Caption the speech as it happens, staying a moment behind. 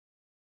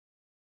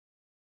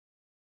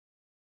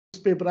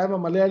newspaper. I'm a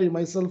Malayali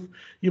myself.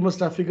 You must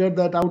have figured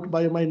that out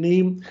by my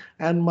name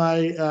and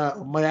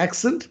my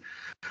accent.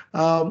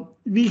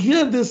 We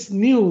hear this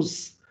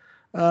news.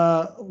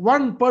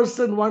 One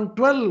person won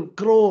 12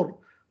 crore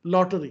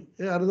lottery.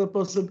 Another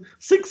person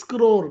 6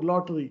 crore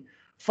lottery,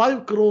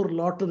 5 crore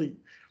lottery.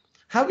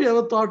 Have you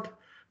ever thought,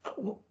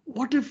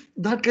 what if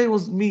that guy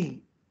was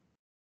me?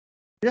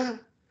 Yeah,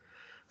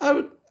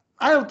 I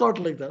have thought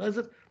like that. I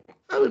said,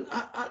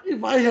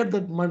 if I had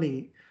that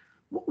money,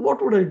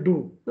 what would I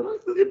do?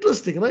 It's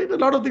interesting, right? A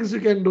lot of things you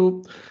can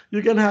do.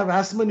 You can have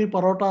as many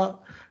parota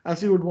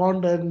as you would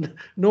want, and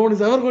no one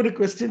is ever going to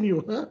question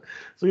you. Huh?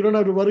 So you don't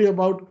have to worry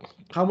about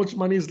how much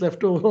money is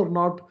left over or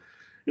not.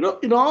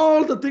 In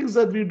all the things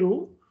that we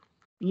do,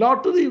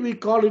 lottery, we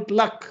call it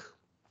luck.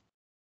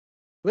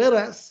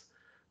 Whereas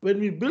when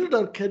we build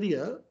our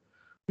career,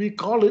 we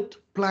call it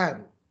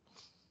plan.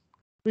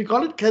 We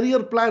call it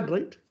career plan,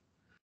 right?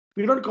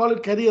 We don't call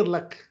it career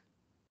luck.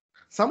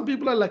 Some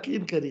people are lucky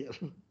in career.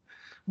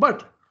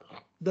 But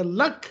the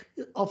luck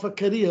of a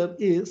career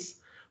is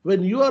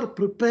when you are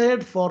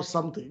prepared for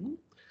something,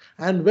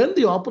 and when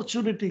the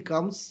opportunity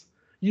comes,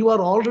 you are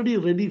already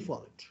ready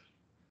for it.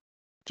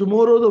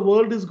 Tomorrow, the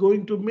world is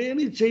going to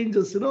many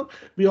changes.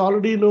 We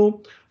already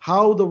know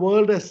how the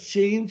world has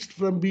changed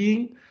from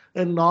being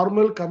a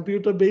normal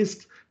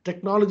computer-based,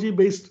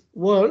 technology-based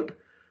world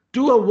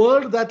to a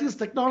world that is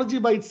technology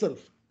by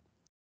itself.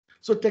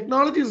 So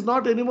technology is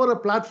not anymore a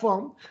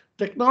platform.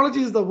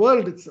 Technology is the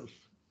world itself.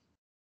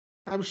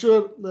 I'm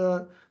sure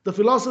the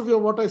philosophy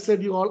of what I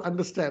said you all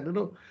understand.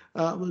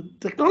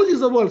 Technology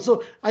is the world.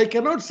 So I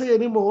cannot say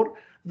anymore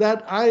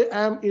that I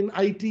am in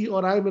IT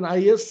or I'm in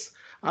IS.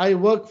 I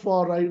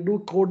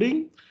do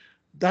coding.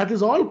 That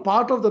is all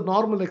part of the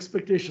normal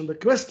expectation. The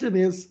question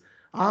is,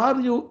 are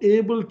you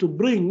able to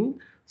bring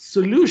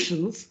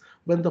solutions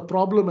when the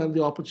problem and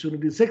the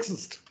opportunities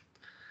exist?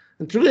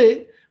 And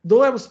today,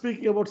 though I'm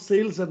speaking about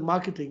sales and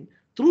marketing,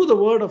 through the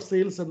word of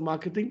sales and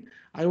marketing,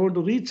 I want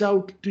to reach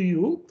out to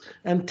you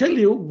and tell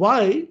you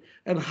why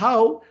and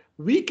how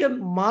we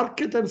can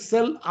market and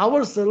sell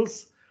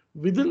ourselves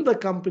within the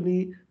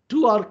company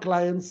to our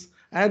clients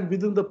and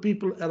within the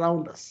people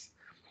around us.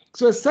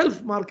 So a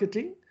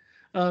self-marketing,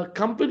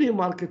 company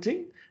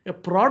marketing, a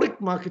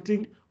product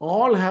marketing,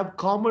 all have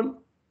common,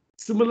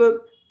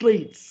 similar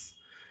traits.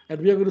 And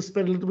we are going to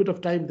spend a little bit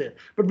of time there.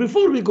 But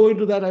before we go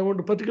into that, I want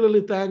to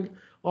particularly thank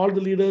all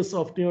the leaders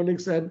of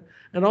Neonics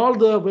and all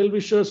the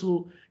well-wishers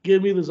who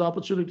gave me this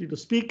opportunity to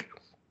speak.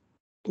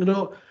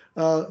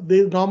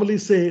 They normally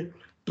say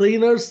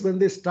trainers, when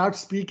they start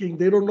speaking,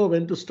 they don't know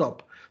when to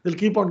stop. They'll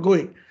keep on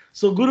going.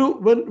 So Guru,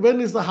 when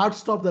is the hard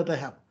stop that I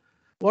have?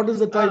 What is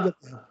the time that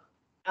I have?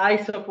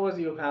 I suppose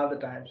you have the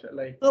time,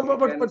 sir. No,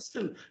 but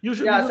still, you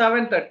should. Yeah,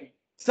 7:30.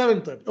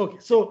 7:30. Okay,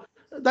 so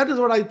that is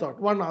what I thought.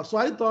 1 hour. So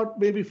I thought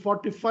maybe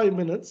 45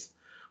 minutes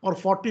or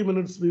 40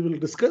 minutes we will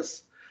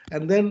discuss.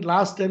 And then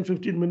last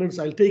 10-15 minutes,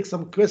 I'll take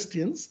some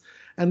questions.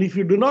 And if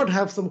you do not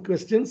have some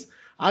questions,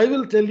 I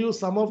will tell you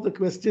some of the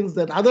questions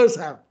that others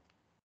have,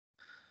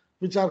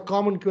 which are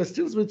common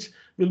questions, which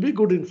will be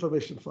good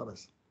information for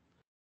us.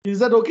 Is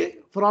that okay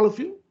for all of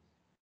you?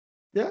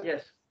 Yeah?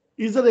 Yes.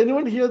 Is there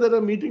anyone here that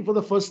are meeting for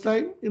the first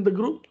time in the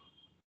group?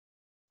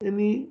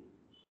 Anyone?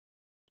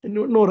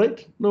 No,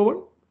 right? No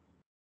one?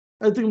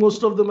 I think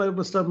most of them I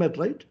must have met,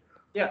 right?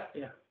 Yeah.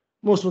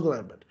 Most of them I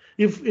have met.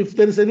 If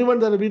there is anyone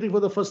that are meeting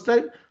for the first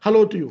time,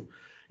 hello to you.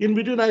 In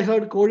between, I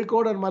heard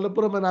Kozhikode and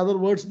Malappuram and other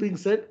words being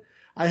said.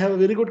 I have a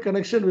very good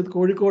connection with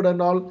Kozhikode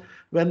and all.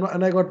 When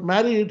I got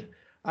married,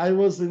 I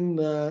was in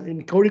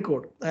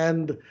Kozhikode,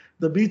 and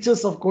the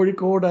beaches of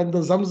Kozhikode and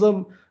the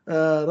Zamzam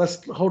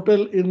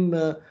hotel in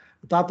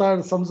Tata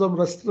and Zamzam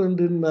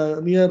restaurant in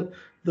near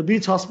the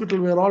beach hospital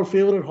were all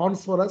favorite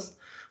haunts for us.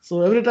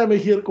 So every time I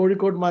hear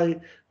Kozhikode,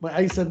 my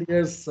eyes and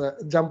ears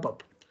jump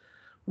up.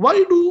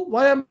 Why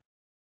am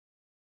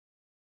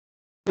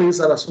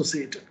are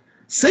associated?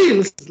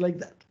 Sales is like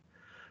that.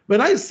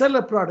 When I sell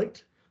a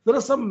product, there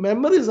are some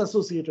memories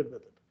associated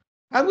with it.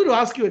 I'm going to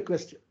ask you a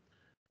question.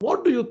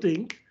 What do you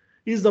think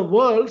is the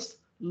world's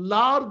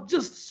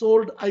largest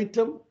sold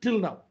item till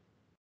now?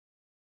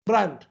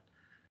 Brand.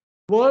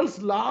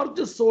 World's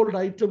largest sold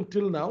item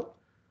till now.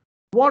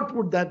 What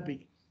would that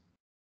be?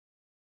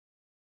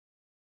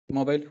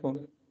 Mobile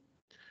phone.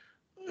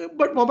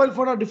 But mobile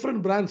phone are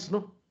different brands,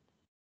 no?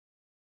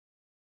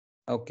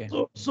 Okay.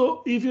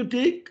 So if you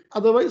take,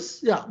 otherwise,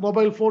 yeah,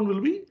 mobile phone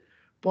will be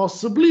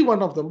possibly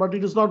one of them, but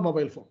it is not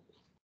mobile phone.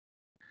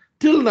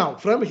 Till now,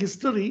 from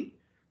history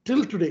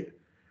till today,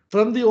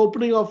 from the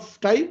opening of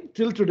time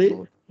till today,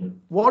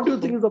 what do you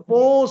think is the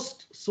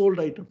most sold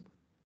item?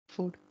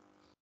 Food.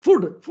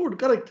 Food,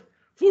 correct.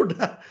 Food.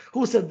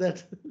 Who said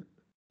that?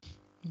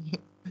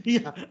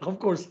 Yeah, of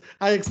course.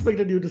 I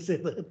expected you to say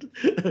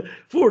that.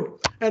 Food.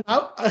 And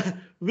now,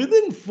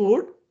 within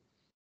food,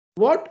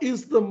 what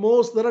is the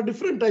most? There are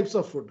different types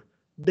of food.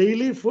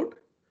 Daily food,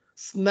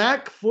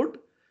 snack food,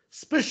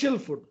 special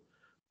food.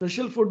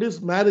 Special food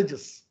is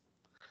marriages.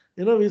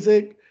 We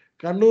say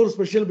Kannur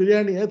special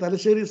biryani,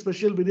 Talasheri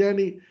special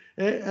biryani,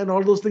 and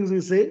all those things we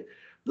say.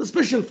 The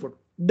special food.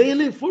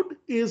 Daily food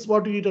is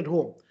what you eat at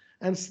home,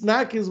 and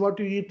snack is what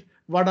you eat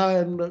vada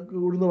and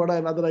udana vada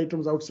and other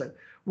items outside.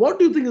 What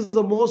do you think is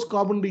the most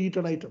commonly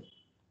eaten item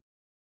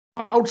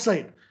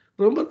outside?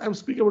 Remember, I'm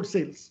speaking about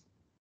sales.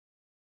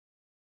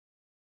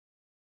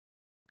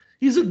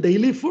 Is it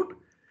daily food?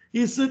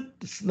 Is it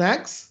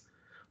snacks?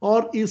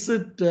 Or is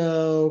it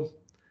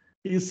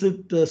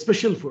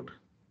special food?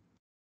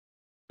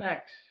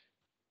 Snacks.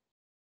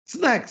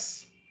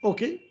 Snacks.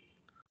 Okay,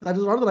 that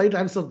is not the right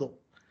answer though.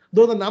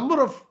 Though the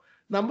number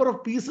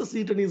of pieces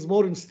eaten is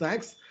more in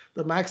snacks,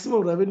 the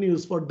maximum revenue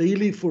is for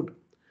daily food.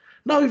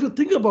 Now, if you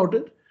think about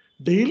it,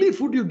 daily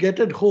food you get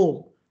at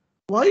home.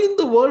 Why in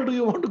the world do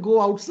you want to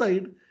go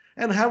outside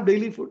and have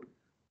daily food?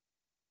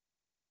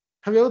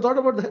 Have you ever thought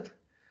about that?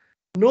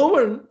 No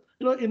one,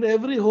 in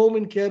every home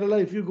in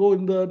Kerala, if you go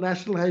in the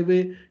national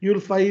highway, you'll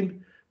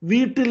find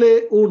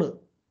Veetile Una,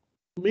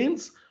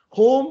 means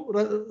home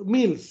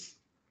meals.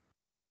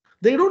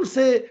 They don't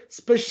say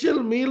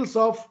special meals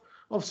of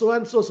so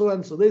and so, so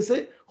and so. They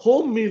say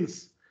home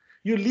meals.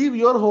 You leave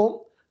your home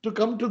to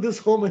come to this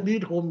home and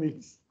eat home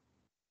meals.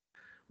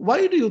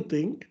 Why do you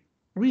think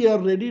we are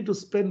ready to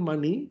spend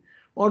money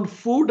on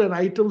food and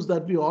items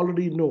that we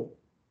already know?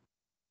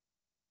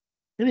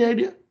 Any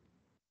idea?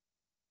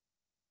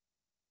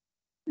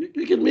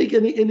 You can make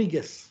any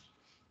guess.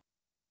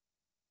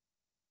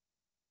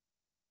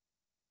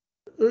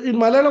 In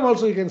Malayalam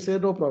also you can say,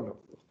 no problem.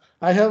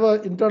 I have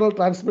an internal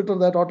transmitter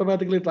that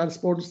automatically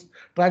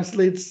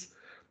translates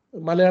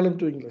Malayalam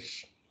to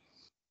English.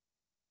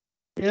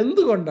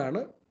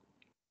 എന്തുകൊണ്ടാണ്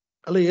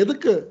അല്ല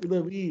എതുക്ക് ഇത്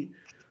ഈ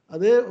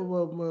അതേ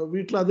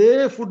വീട്ടിൽ അതേ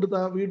food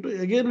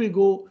again we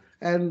go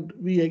and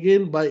we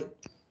again buy?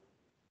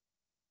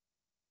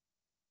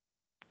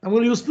 I'm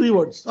going to use 3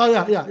 words. Oh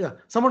yeah.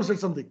 Someone said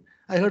something.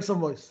 I heard some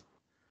voice.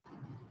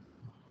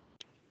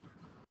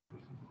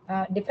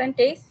 Different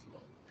taste.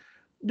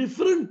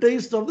 Different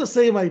taste of the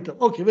same item.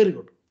 Okay, very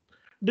good.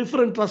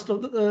 Different taste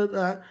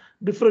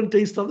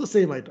of the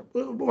same item.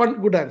 One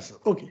good answer.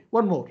 Okay,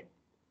 one more.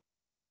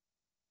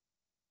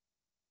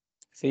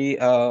 See,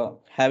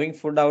 having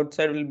food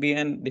outside will be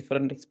a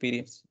different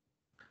experience.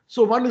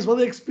 So one is for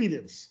the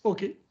experience.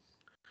 Okay,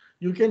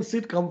 you can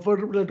sit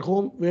comfortably at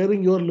home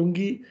wearing your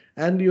lungi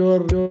and your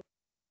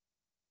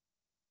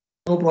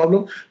no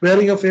problem,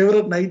 wearing your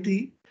favorite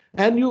nightie,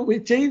 and you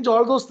change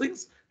all those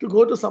things to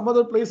go to some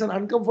other place and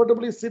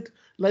uncomfortably sit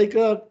like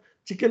a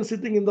chicken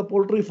sitting in the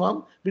poultry farm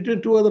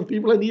between 2 other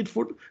people and eat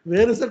food.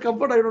 Where is the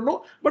comfort? I don't know,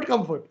 but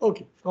comfort.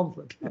 Okay,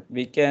 comfort.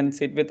 We can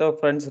sit with our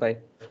friends, right?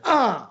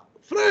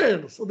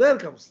 Friends. So there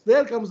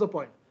comes the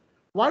point.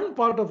 One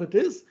part of it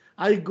is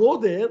I go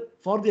there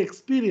for the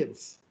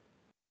experience.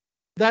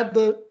 That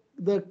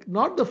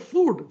not the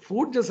food.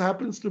 Food just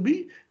happens to be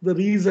the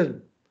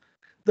reason.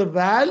 The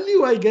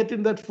value I get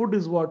in that food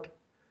is what?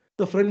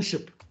 The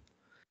friendship.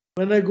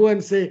 When I go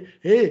and say,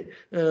 hey,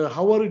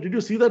 how are you? Did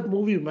you see that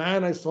movie?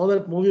 Man, I saw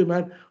that movie,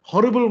 man.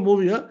 Horrible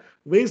movie, huh?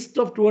 Waste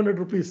of 200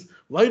 rupees.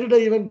 Why did I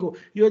even go?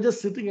 You're just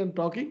sitting and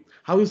talking.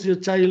 How is your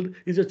child?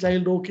 Is your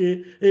child okay?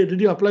 Hey,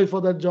 did you apply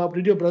for that job?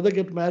 Did your brother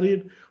get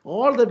married?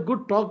 All that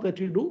good talk that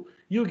you do,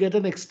 you get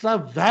an extra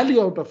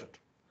value out of it.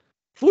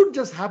 Food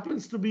just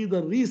happens to be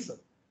the reason.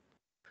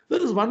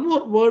 There is one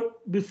more word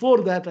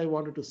before that I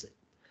wanted to say.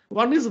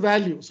 One is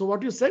value. So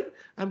what you said,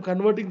 I'm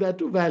converting that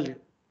to value.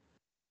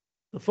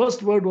 The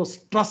first word was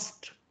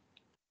trust.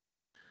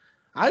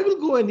 I will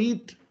go and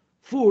eat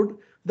food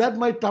that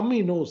my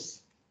tummy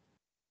knows.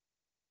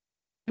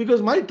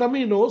 Because my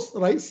tummy knows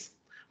rice,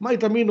 my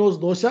tummy knows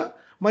dosha,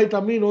 my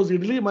tummy knows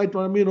idli, my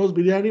tummy knows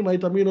biryani, my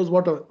tummy knows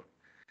whatever.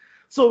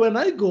 So when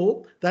I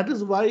go, that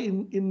is why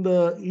in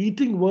the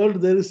eating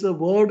world, there is a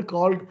word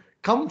called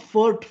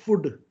comfort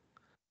food.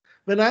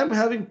 When I am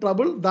having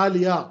trouble,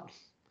 dalia.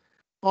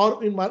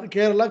 Or in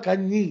Kerala,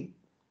 kanji.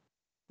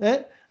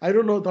 I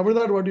don't know, Tamil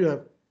Nadu, what do you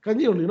have?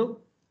 Kanji only,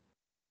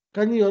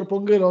 Kanji or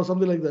pongal or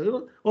something like that,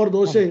 or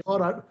doshe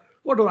or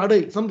whatever,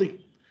 adai, something.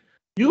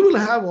 You will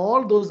have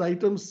all those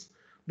items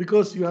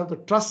because you have the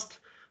trust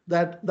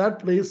that that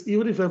place,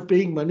 even if I'm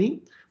paying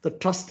money, the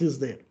trust is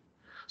there.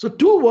 So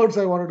 2 words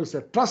I wanted to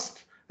say,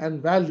 trust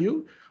and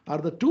value, are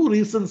the 2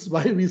 reasons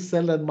why we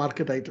sell and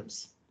market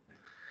items.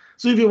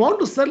 So if you want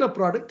to sell a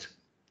product,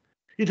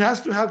 it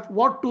has to have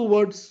what 2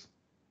 words?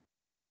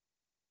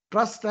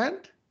 Trust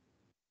and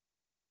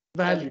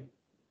value.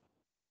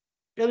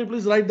 Can you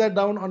please write that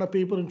down on a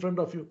paper in front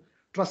of you?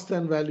 Trust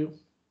and value.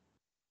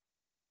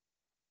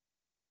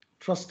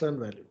 Trust and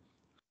value.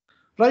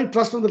 Write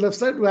trust on the left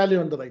side, value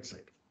on the right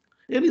side.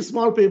 Any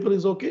small paper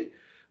is okay.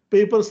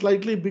 Paper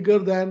slightly bigger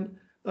than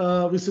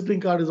visiting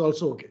card is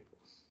also okay.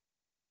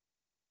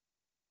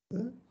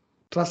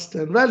 Trust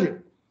and value.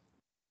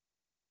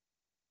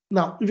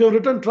 Now, if you have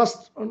written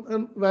trust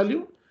and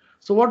value,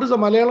 so what is the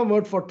Malayalam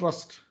word for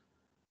trust?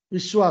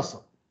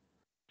 Vishwasam.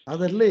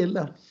 Adalle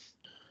illa.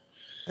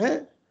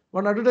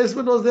 One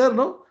advertisement was there,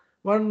 no?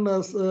 One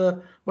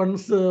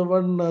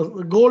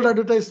gold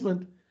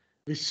advertisement.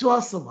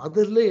 Vishwasam.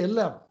 Adalle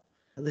illa.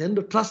 At the end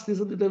of trust,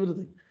 isn't it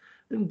everything?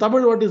 In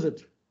Tamil, what is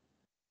it?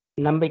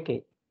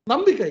 Nambikai.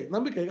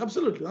 Nambikai,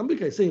 absolutely.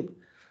 Nambikai, same.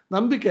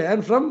 Nambikai.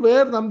 And from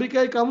where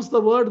Nambikai comes the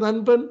word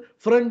Nanpan,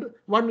 friend,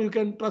 one you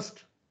can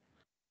trust.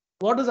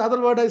 What is the other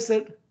word I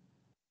said?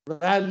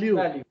 Value.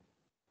 Value.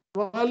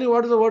 Value,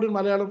 what is the word in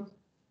Malayalam?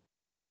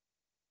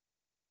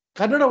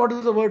 Kannada, what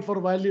is the word for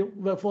value,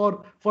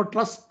 for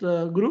trust,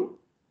 Guru?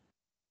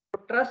 For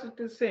trust, it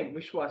is same.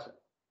 Vishwasa.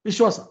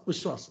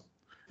 Vishwasa.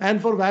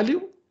 And for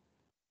value?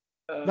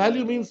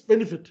 Value means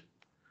benefit.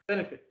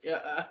 Benefit.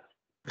 Yeah.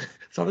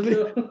 Suddenly,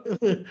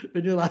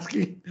 when you're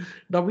asking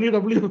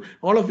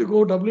all of you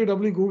go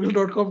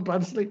www.google.com,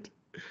 translate.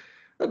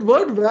 That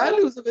word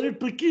value is a very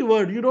tricky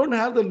word. You don't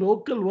have the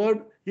local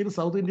word in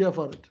South India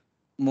for it.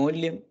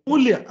 Moolyam.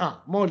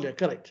 Moulya,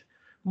 correct.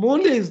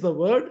 Moulya is the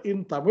word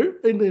in Tamil,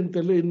 in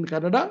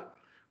Kannada.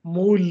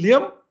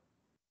 Moulyam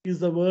is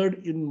the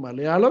word in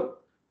Malayalam.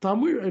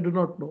 Tamil, I do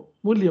not know.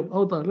 Moulyam,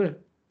 avutare.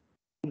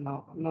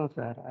 No,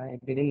 sir, I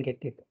didn't get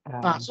it.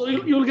 So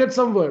you'll get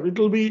some word. It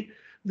will be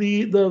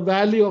the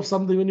value of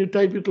something. When you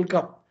type, it will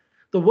come.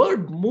 The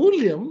word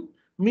Moulyam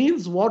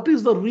means what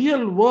is the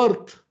real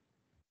worth.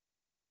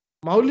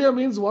 Maulya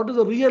means what is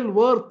the real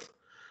worth.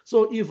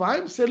 So if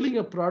I'm selling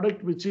a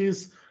product which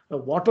is a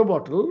water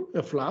bottle,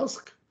 a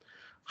flask,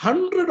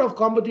 100 of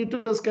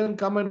competitors can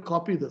come and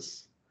copy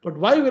this. But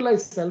why will I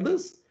sell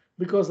this?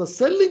 Because the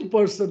selling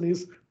person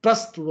is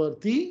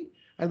trustworthy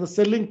and the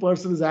selling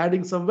person is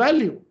adding some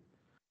value.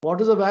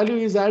 What is the value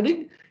he's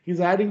adding?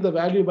 He's adding the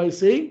value by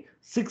saying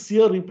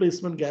 6-year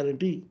replacement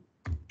guarantee.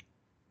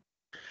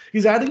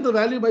 He's adding the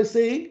value by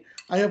saying,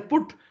 I have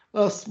put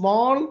a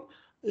small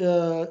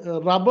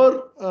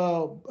rubber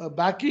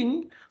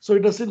backing so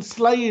it doesn't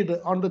slide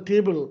on the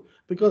table,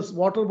 because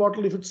water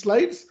bottle, if it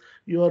slides,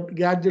 your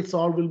gadgets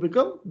all will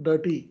become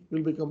dirty,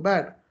 will become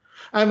bad.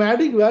 I'm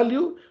adding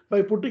value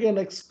by putting an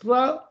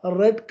extra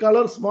red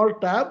color small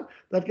tab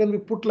that can be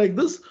put like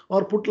this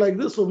or put like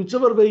this. So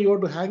whichever way you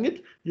want to hang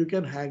it, you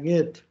can hang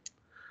it.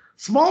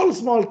 Small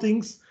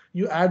things,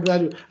 you add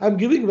value. I'm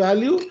giving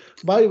value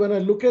by when I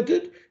look at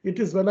it, it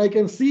is when I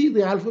can see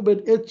the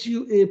alphabet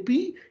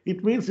HUAP,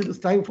 it means it is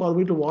time for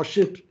me to wash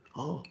it.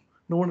 Oh,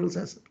 no one else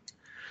has it.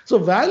 So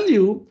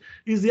value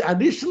is the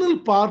additional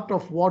part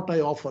of what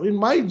I offer. In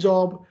my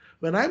job,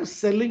 when I'm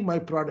selling my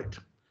product,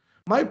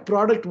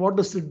 what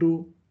does it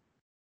do?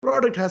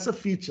 Product has a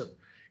feature.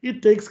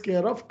 It takes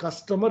care of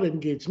customer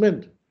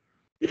engagement.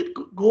 It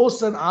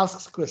goes and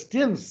asks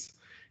questions.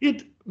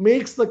 It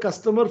makes the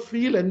customer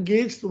feel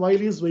engaged while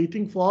he's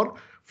waiting for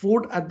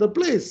food at the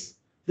place.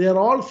 They are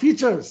all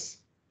features.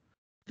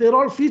 They're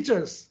all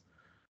features.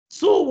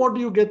 So what do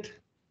you get?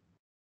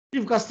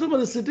 If customer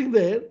is sitting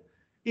there,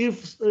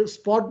 if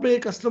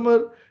SpotBay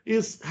customer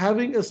is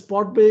having a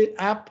SpotBay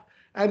app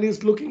and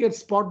is looking at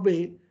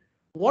SpotBay,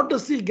 what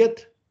does he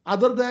get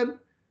other than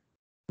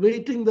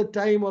waiting the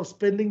time or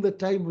spending the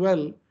time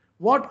well?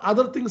 What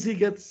other things he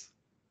gets?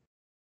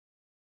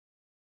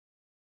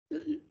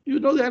 You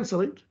know the answer,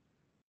 right?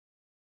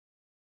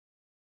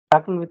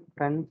 Talking with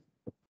friends.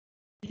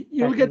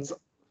 He'll get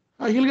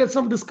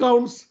some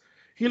discounts,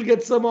 he'll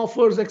get some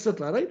offers,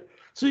 etc. Right?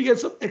 So you get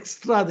some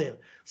extra there.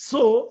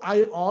 So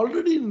I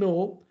already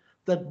know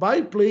that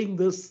by playing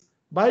this,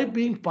 by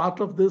being part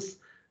of this,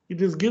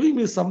 it is giving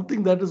me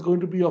something that is going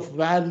to be of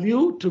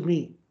value to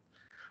me.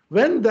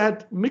 When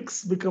that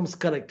mix becomes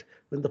correct,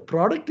 when the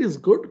product is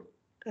good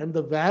and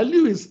the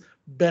value is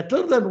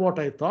better than what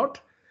I thought,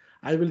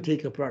 I will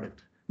take a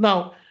product.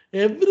 Now,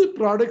 every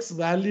product's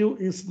value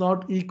is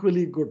not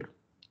equally good.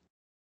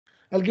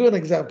 I'll give an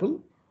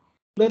example.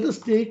 Let us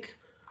take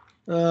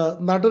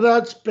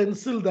Nataraj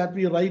pencil that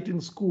we write in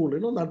school,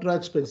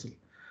 Nataraj pencil.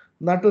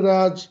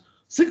 Nataraj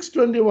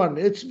 621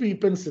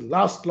 HB pencil,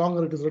 lasts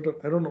longer, it is written.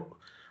 I don't know.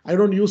 I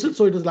don't use it,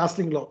 so it is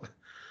lasting long.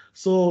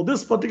 So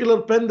this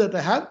particular pen that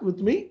I have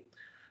with me,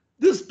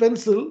 this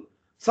pencil,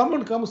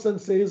 someone comes and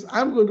says,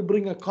 I'm going to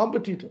bring a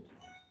competitor.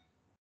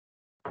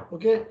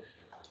 Okay,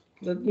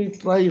 let me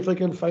try if I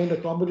can find a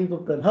competitor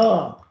pen.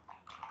 Now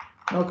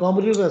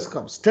competitor has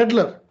come,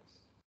 Stedler.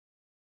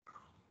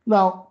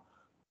 Now,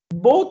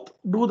 both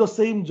do the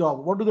same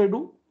job. What do they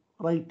do?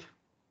 Right.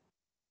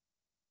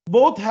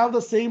 Both have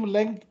the same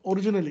length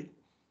originally.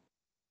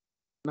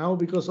 Now,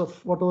 because of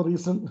whatever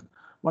reason,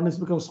 one has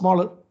become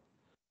smaller.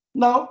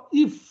 Now,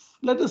 if,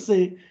 let us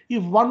say,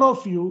 if one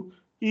of you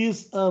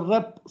is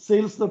a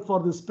sales rep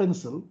for this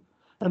pencil,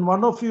 and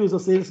one of you is a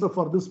sales rep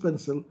for this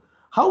pencil,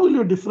 how will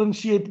you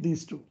differentiate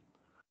these two?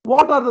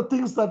 What are the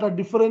things that are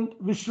different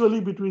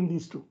visually between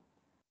these two?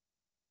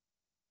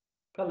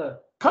 Color.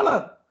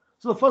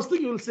 So the first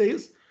thing you will say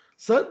is,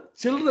 sir,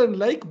 children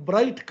like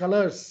bright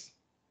colors.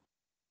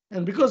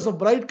 And because of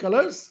bright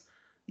colors,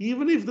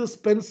 even if this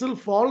pencil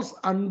falls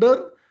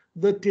under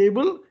the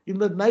table in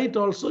the night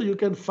also, you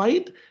can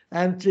find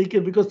and take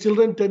it, because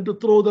children tend to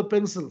throw the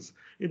pencils.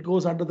 It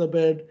goes under the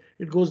bed,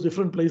 it goes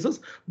different places.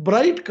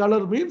 Bright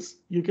color means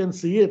you can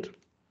see it.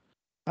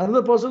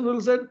 Another person will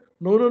say,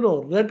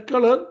 no, red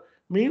color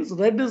means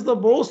red is the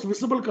most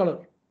visible color.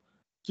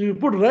 So you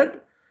put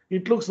red,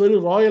 it looks very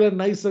royal and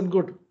nice and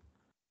good.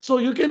 So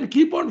you can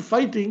keep on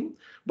fighting,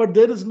 but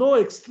there is no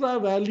extra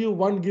value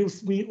one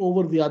gives me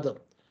over the other.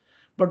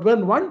 But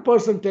when one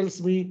person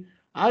tells me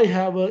I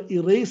have an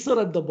eraser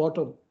at the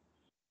bottom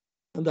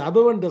and the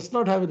other one does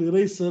not have an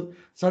eraser,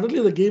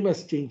 suddenly the game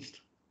has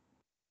changed.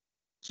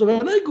 So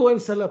when I go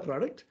and sell a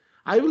product,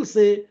 I will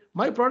say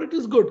my product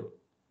is good.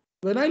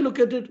 When I look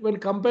at it, when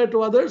compared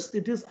to others,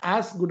 it is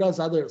as good as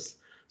others.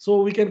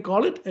 So we can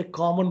call it a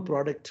common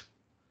product.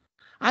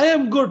 I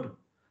am good.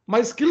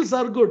 My skills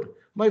are good.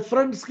 My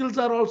friend's skills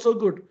are also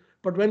good.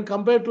 But when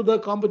compared to the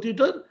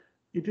competitor,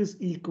 it is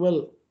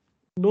equal.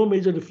 No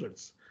major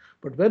difference.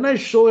 But when I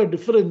show a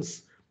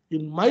difference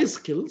in my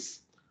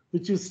skills,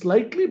 which is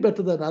slightly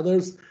better than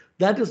others,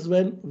 that is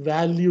when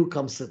value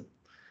comes in.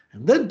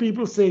 And then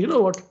people say, you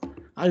know what,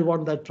 I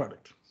want that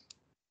product.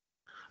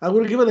 I'm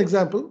going to give an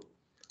example.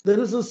 There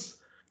is this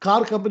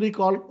car company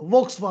called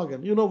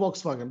Volkswagen. You know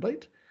Volkswagen,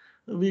 right?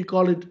 We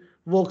call it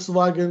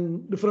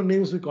Volkswagen, different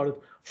names we call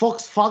it.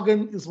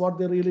 Volkswagen is what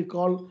they really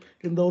call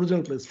in the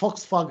original place,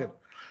 Volkswagen.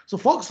 So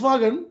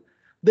Volkswagen,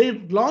 they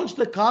launched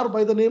a car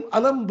by the name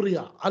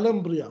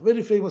Alhambra,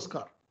 very famous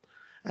car.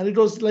 And it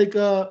was like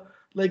a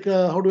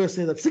how do I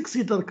say that,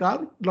 6-seater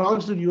car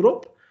launched in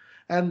Europe.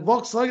 And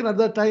Volkswagen at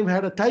that time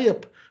had a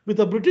tie-up with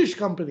a British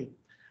company.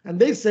 And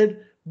they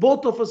said,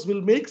 both of us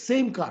will make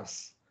same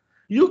cars.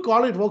 You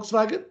call it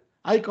Volkswagen,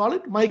 I call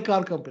it my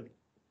car company.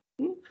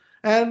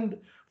 And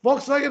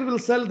Volkswagen will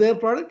sell their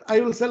product, I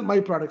will sell my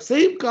product.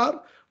 Same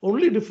car,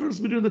 only difference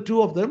between the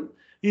two of them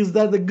is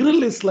that the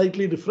grille is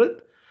slightly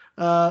different,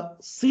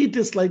 seat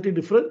is slightly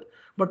different,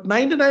 but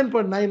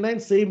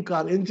 99.99 same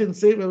car, engine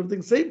same,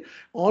 everything same,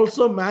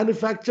 also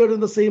manufactured in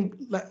the same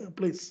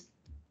place.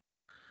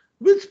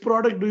 Which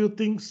product do you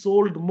think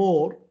sold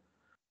more,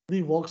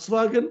 the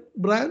Volkswagen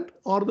brand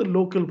or the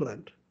local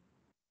brand?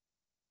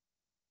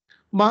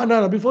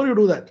 No, before you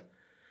do that,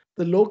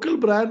 the local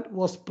brand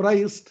was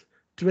priced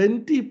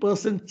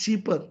 20%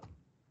 cheaper.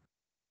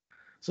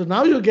 So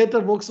now you get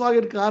a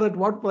Volkswagen car at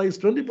what price?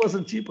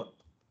 20% cheaper.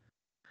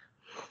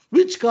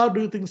 Which car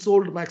do you think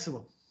sold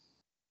maximum?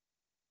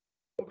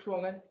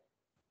 Volkswagen.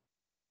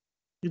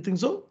 You think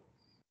so?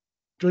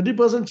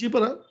 20% cheaper,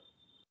 huh?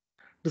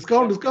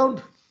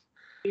 Discount.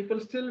 People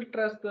still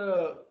trust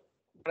the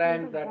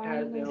brand that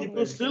has their own.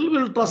 People still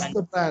will trust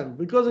the brand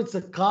because it's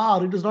a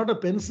car, it is not a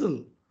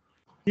pencil.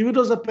 If it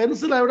was a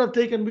pencil, I would have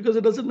taken because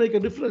it doesn't make a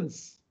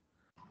difference.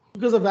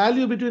 Because the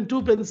value between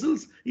two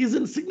pencils is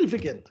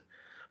insignificant.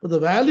 But the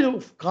value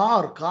of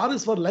car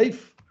is for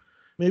life.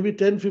 Maybe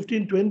 10,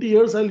 15, 20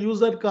 years I'll use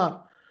that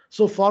car.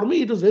 So for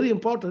me, it is very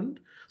important.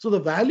 So the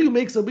value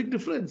makes a big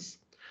difference.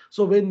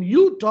 So when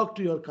you talk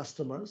to your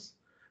customers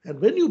and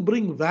when you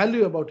bring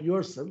value about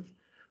yourself,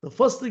 the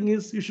first thing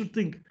is you should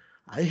think,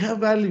 I have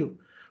value,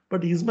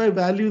 but is my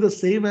value the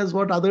same as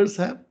what others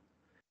have?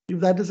 If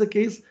that is the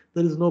case,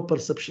 there is no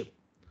perception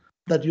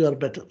that you are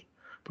better.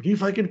 But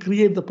if I can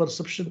create the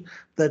perception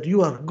that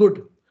you are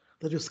good,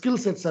 that your skill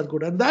sets are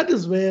good, and that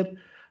is where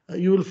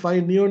you will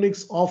find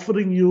Neonics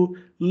offering you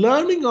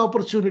learning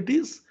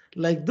opportunities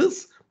like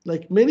this,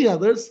 like many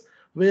others,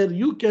 where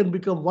you can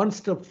become one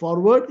step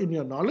forward in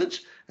your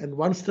knowledge and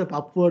one step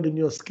upward in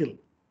your skill.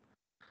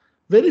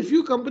 Very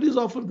few companies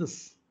offer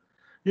this.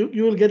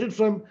 You will get it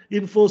from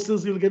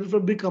Infosys, you will get it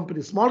from big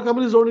companies. Small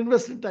companies don't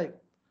invest in time.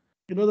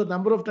 You know, the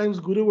number of times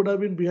Guru would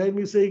have been behind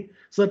me saying,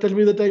 sir, tell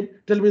me the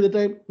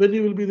time, when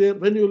you will be there,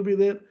 when you will be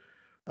there.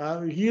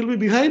 He'll be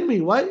behind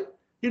me. Why?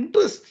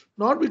 Interest,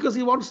 not because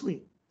he wants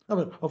me. I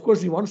mean, of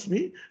course he wants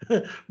me,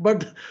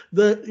 but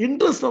the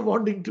interest of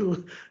wanting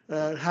to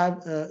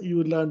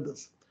you learn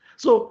this.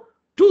 So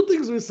 2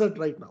 things we said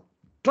right now.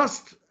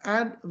 Trust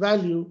and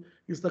value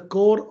is the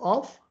core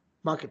of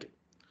marketing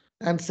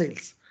and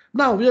sales.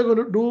 Now we are going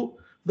to do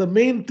the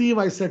main theme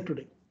I said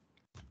today.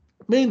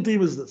 Main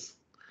theme is this.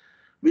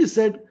 We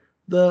said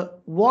the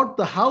what,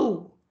 the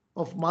how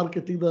of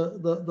marketing,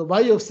 the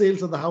why of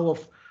sales and the how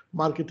of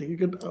marketing. You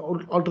can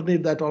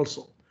alternate that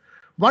also.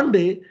 One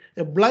day,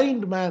 a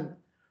blind man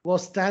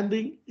was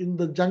standing in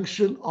the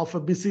junction of a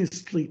busy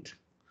street.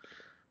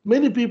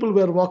 Many people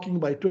were walking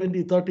by,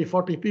 20, 30,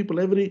 40 people.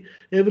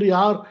 Every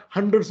hour,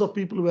 hundreds of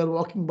people were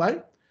walking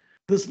by.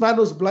 This man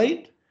was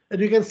blind,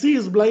 and you can see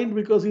he's blind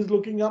because he's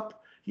looking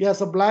up. He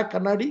has a black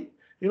kannadi,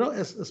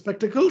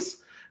 spectacles,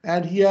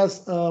 and he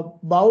has a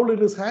bowl in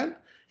his hand.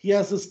 He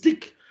has a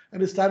stick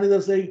and is standing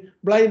there saying,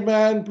 blind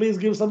man, please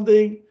give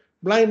something.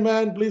 Blind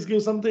man, please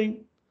give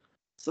something.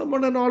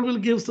 Someone and all will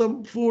give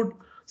some food.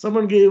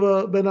 Someone gave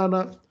a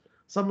banana.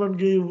 Someone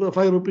gave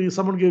 5 rupees.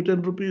 Someone gave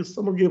 10 rupees.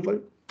 Someone gave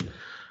 5.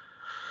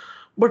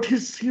 But he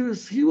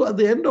at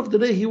the end of the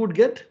day, he would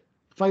get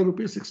 5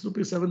 rupees, 6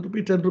 rupees, 7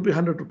 rupees, 10 rupees,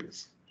 100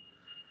 rupees.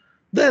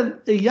 Then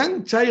a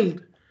young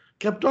child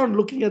kept on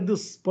looking at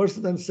this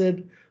person and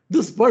said,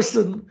 this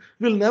person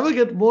will never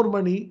get more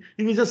money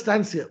if he just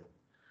stands here.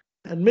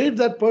 And made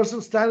that person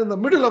stand in the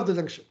middle of the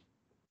junction.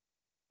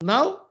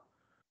 Now,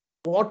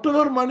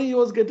 whatever money he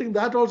was getting,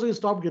 that also he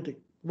stopped getting.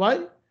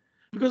 Why?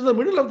 Because in the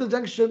middle of the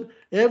junction,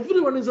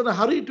 everyone is in a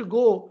hurry to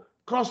go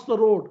cross the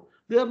road.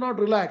 They are not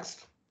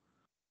relaxed.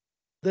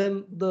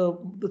 Then the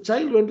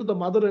child went to the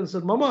mother and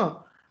said,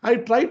 Mama, I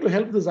tried to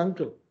help this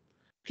uncle.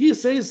 He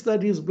says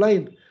that he is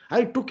blind.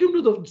 I took him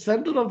to the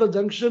center of the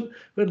junction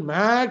where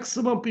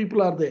maximum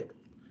people are there.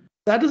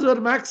 That is where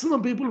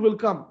maximum people will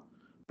come.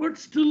 But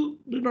still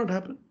did not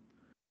happen.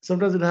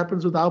 Sometimes it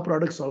happens with our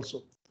products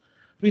also.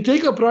 We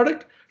take a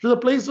product to the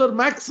place where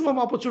maximum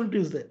opportunity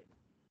is there.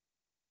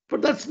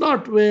 But that's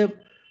not where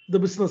the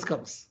business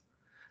comes.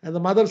 And the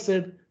mother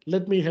said,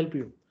 let me help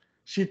you.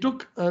 She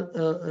took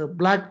a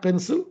black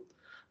pencil,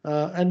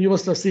 and you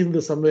must have seen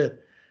this somewhere,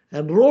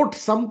 and wrote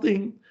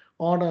something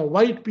on a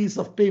white piece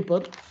of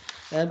paper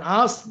and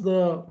asked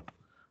the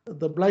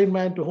blind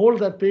man to hold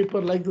that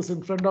paper like this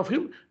in front of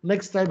him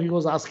next time he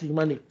was asking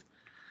money.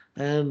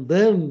 And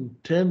then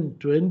 10,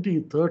 20,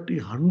 30,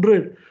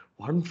 100,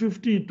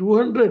 150,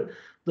 200.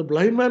 The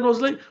blind man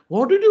was like,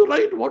 what did you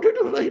write? What did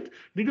you write?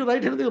 Did you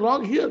write anything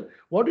wrong here?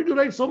 What did you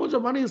write? So much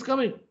of money is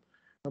coming.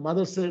 The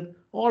mother said,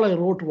 all I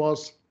wrote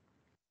was,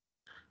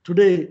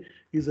 today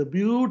is a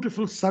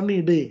beautiful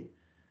sunny day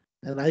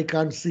and I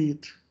can't see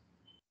it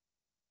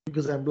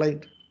because I'm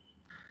blind.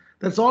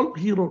 That's all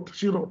she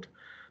wrote.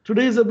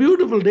 Today is a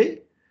beautiful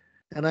day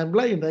and I'm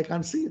blind. I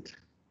can't see it.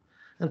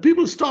 And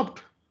people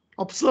stopped,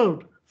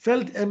 observed,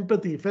 felt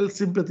empathy, felt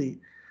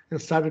sympathy,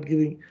 and started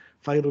giving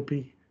 5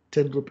 rupee,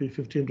 10 rupee,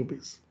 15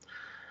 rupees.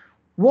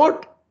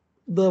 What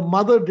the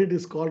mother did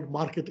is called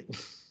marketing.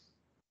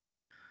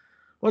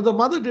 What the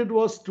mother did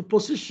was to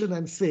position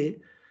and say,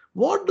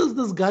 what does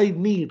this guy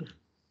need?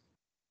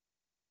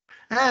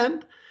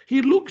 And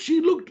she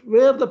looked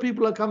where the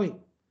people are coming.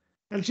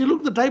 And she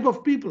looked the type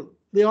of people.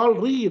 They all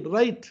read,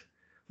 write.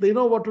 They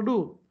know what to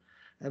do.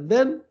 And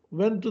then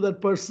went to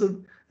that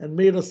person and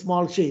made a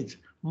small change.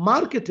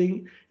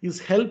 Marketing is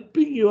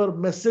helping your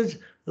message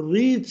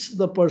reach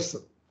the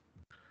person.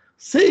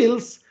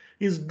 Sales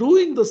is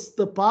doing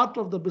the part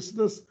of the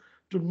business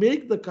to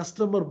make the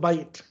customer buy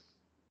it.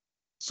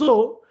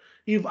 So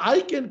if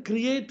I can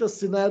create a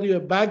scenario, a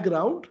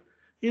background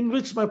in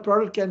which my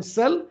product can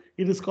sell,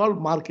 it is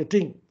called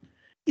marketing.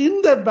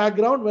 In that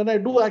background, when I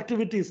do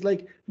activities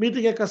like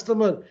meeting a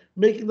customer,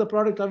 making the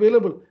product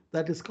available,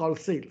 that is called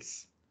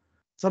sales.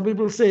 Some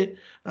people say,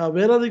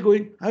 where are they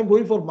going? I'm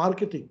going for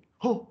marketing.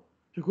 Oh,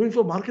 you're going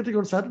for marketing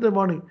on Saturday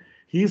morning.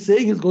 He's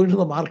saying he's going to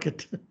the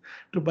market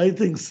to buy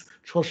things.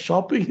 For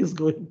shopping, he's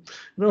going.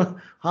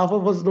 Half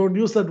of us don't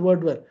use that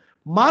word well.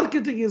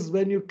 Marketing is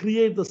when you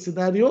create the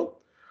scenario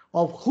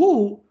of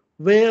who,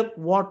 where,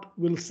 what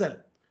will sell.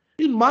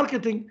 In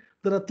marketing,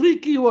 there are 3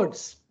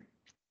 keywords.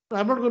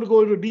 I'm not going to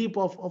go into deep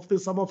of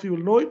this. Some of you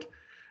will know it.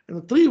 And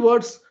the 3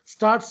 words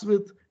starts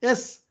with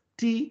S,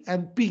 T,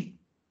 and P.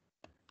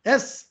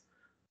 S,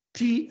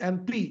 T,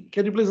 and P.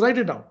 Can you please write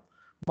it down?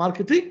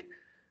 Marketing.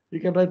 You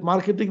can write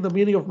marketing. The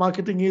meaning of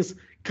marketing is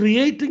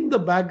creating the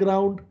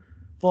background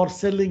for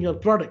selling your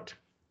product.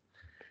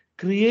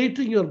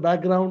 Creating your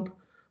background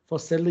for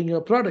selling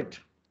your product.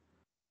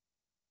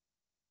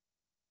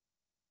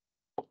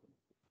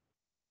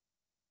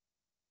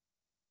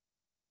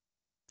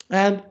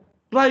 And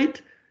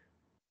write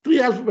 3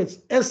 alphabets,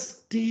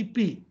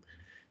 STP.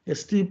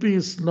 STP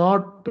is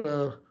not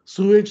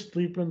sewage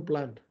treatment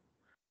plant.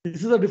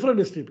 This is a different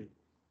STP.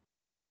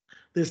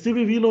 The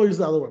STP we know is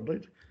the other one,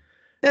 right?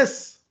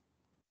 S,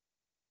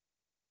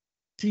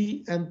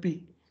 T, and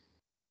P.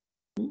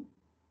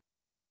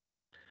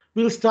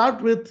 We'll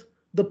start with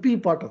the P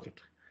part of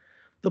it.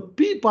 The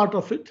P part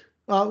of it,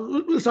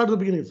 we'll start at the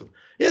beginning.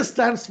 S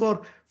stands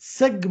for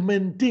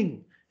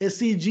segmenting.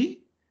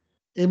 S-E-G-M-E-N-T.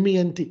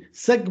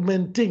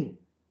 Segmenting.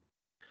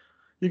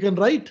 You can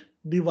write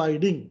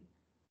dividing.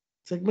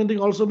 Segmenting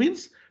also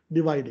means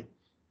dividing.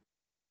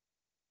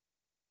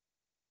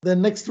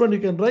 Then next one you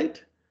can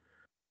write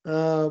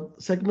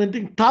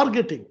segmenting,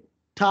 targeting.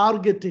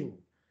 Targeting.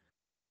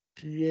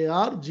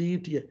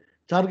 T-A-R-G-E-T-A.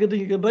 Targeting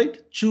you can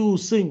write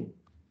choosing.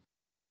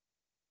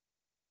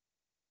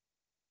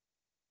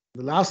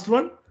 The last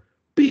one,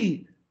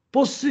 P,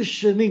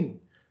 positioning.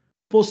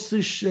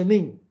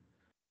 Positioning.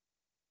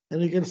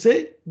 And you can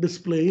say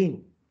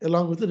displaying.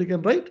 Along with it, you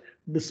can write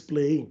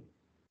displaying.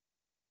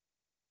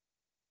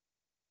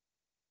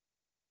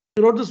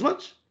 You wrote this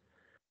much?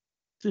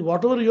 See,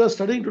 whatever you are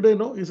studying today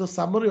now is a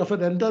summary of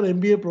an entire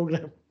MBA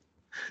program.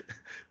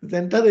 The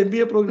entire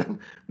MBA program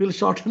will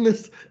shorten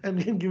this and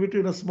we can give it to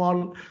you in a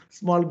small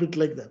bit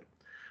like that.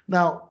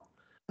 Now,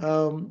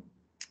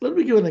 let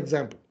me give an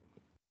example.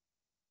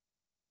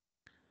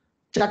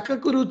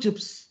 Chakakuru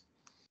chips.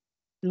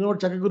 You know what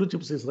chakakuru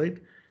chips is, right?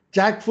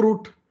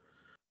 Jackfruit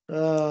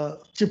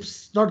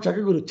chips, not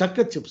chakakuru,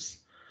 chakka chips.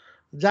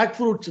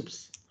 Jackfruit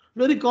chips.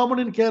 Very common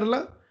in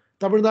Kerala,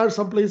 Tamil Nadu,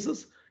 some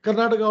places.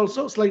 Karnataka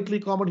also, slightly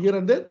common here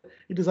and there.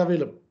 It is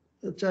available.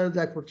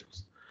 Jackfruit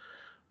chips.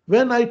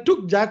 When I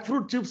took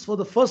jackfruit chips for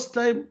the first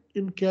time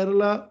in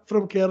Kerala,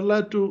 from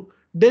Kerala to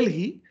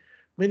Delhi,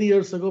 many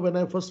years ago when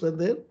I first went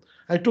there,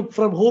 I took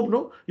from home,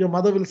 no? Your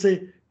mother will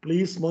say,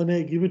 please,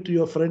 Mone, give it to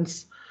your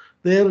friends.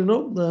 There,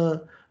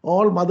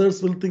 all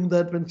mothers will think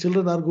that when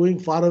children are going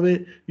far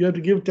away, you have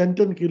to give 10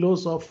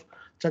 kilos of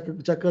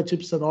chakka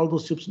chips and all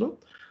those chips, no?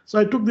 So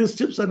I took these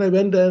chips and I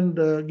went and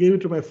gave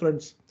it to my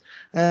friends.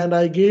 And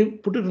I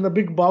put it in a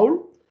big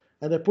bowl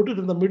and I put it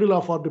in the middle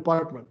of our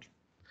department.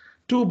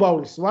 two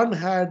bowls. One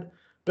had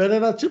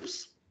banana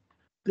chips,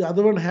 the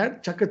other one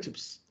had chaka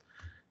chips.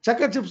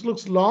 Chaka chips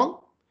looks long.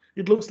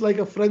 It looks like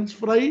a French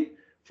fry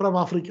from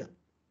Africa.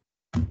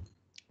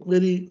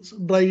 Very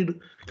dried,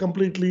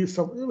 completely,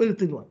 some very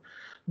thin one.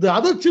 The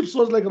other chips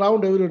was like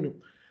round, everyone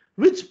knew.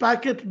 Which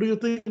packet do you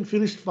think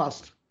finished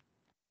fast?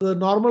 The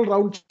normal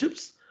round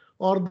chips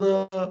or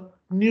the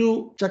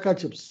new chaka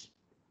chips?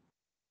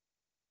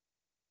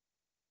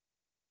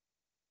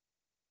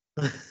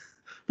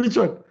 Which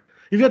one?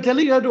 If you're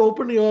telling you have to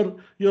open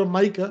your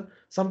mic,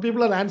 some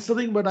people are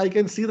answering, but I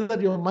can see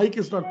that your mic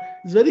is not.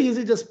 It's very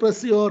easy. Just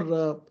press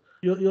your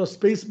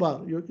space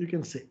bar. You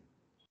can say.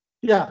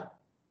 Yeah.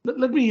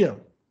 Let me hear.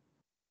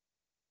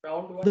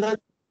 Round one.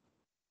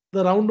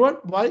 The round one.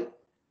 Why?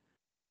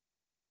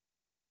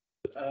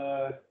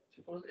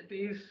 Suppose it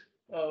is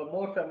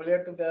more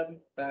familiar to them.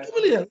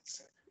 Familiar.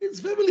 It's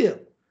familiar.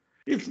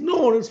 It's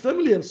known. It's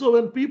familiar. So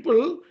when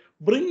people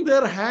bring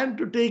their hand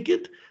to take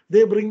it,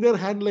 they bring their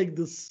hand like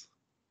this.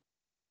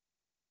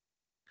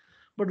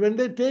 But when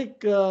they take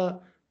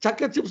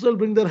chaka chips, they'll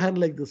bring their hand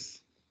like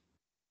this.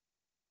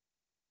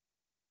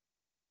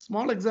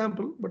 Small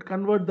example, but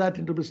convert that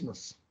into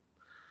business.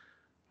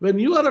 When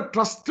you are a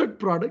trusted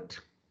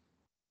product,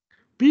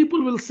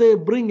 people will say,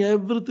 bring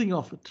everything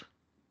of it.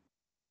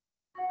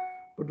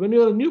 But when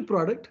you are a new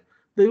product,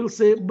 they will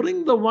say,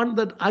 bring the one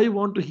that I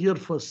want to hear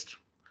first.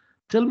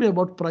 Tell me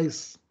about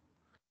price.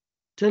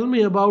 Tell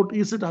me about,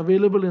 is it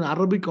available in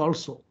Arabic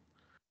also?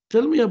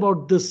 Tell me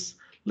about this.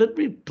 Let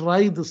me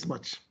try this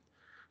much.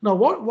 Now,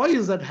 why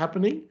is that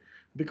happening?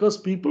 Because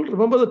people,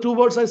 remember the two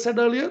words I said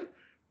earlier,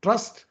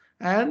 trust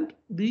and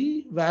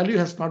the value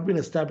has not been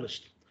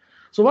established.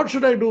 So what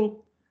should I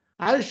do?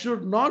 I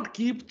should not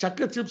keep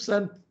chaka chips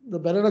and the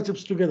banana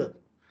chips together.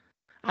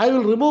 I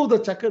will remove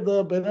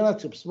the banana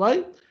chips.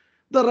 Why?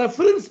 The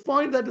reference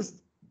point that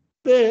is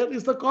there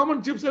is the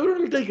common chips.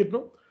 Everyone will take it,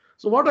 no?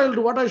 So what I'll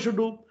do, what I should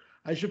do,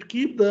 I should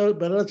keep the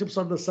banana chips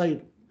on the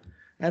side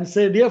and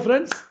say, dear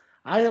friends,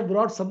 I have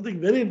brought something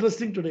very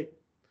interesting today.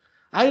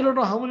 I don't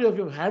know how many of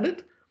you have had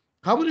it.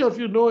 How many of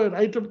you know an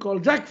item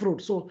called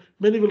jackfruit? So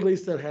many will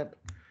raise their hand.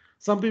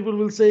 Some people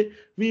will say,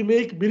 we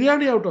make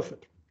biryani out of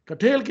it.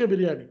 Kathel ke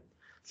biryani.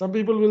 Some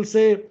people will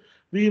say,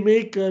 we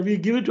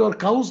give it to our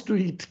cows to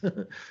eat.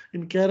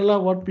 In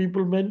Kerala, what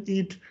people men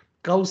eat,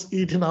 cows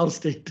eat in our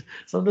state.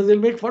 Sometimes they'll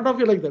make fun of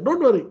you like that.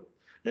 Don't worry.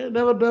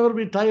 Never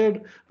be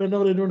tired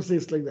whenever anyone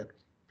says like that.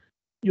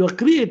 You are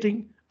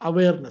creating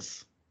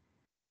awareness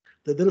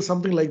that there is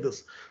something like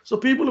this. So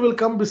people will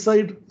come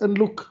beside and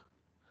look.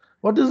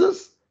 What is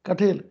this?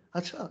 Kathel.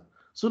 Acha,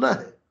 suna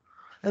hai.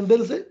 And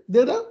they'll say,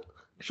 Deda,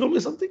 show me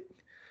something.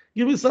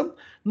 Give me some.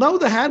 Now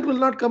the hand will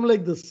not come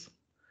like this.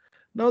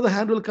 Now the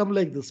hand will come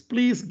like this.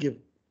 Please give.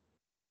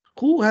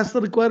 Who has the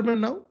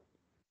requirement now?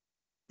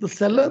 The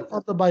seller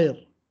or the buyer?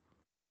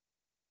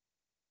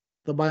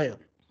 The buyer.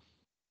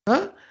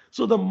 Huh?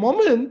 So the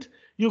moment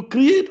you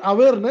create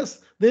awareness,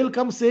 they'll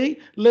come saying,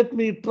 let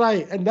me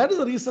try. And that is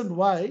the reason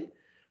why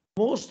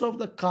most of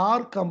the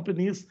car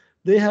companies,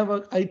 they have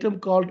an item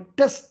called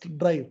test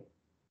drive.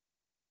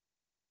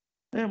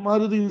 Hey,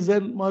 Maruti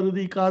Zen,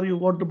 Maruti car you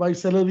want to buy,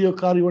 Celerio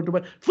car you want to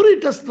buy, free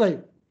test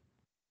drive.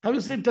 Have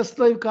you seen test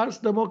drive cars,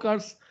 demo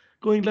cars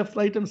going left,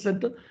 right, and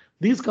center?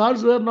 These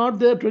cars were not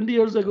there 20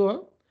 years ago. Huh?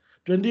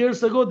 20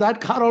 years ago,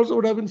 that car also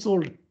would have been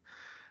sold.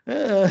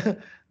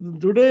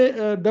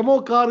 Today,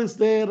 demo car is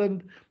there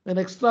and an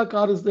extra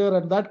car is there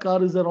and that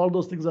car is there. All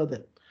those things are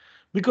there.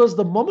 Because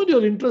the moment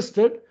you're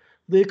interested,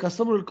 the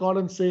customer will call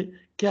and say,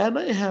 can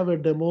I have a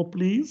demo,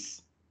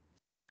 please?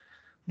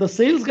 The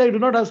sales guy do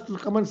not have to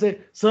come and say,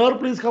 sir,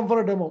 please come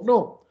for a demo.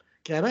 No.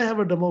 Can I have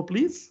a demo,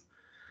 please?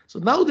 So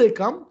now they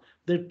come,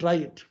 they try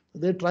it.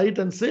 They try it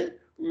and say,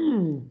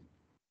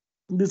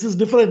 this is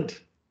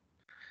different.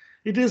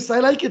 It is, I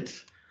like it.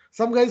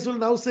 Some guys will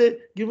now say,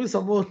 give me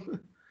some more.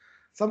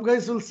 Some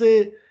guys will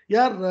say,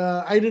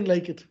 yeah, I didn't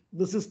like it.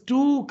 This is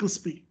too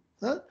crispy.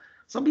 Huh?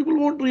 Some people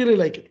won't really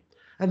like it.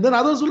 And then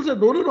others will say,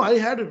 no, I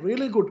had it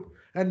really good.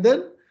 And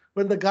then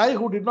when the guy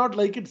who did not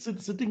like it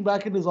sitting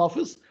back in his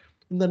office,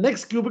 in the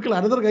next cubicle,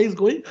 another guy is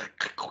going,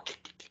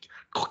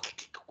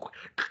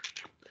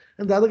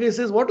 and the other guy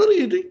says, what are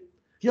you eating?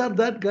 Yeah,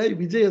 that guy,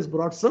 Vijay, has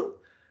brought some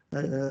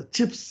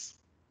chips.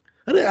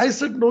 And I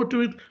said no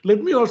to it.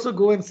 Let me also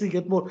go and see,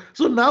 get more.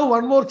 So now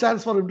one more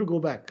chance for him to go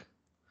back.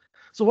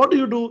 So what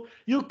do?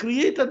 You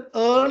create an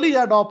early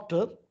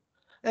adopter,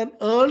 an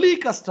early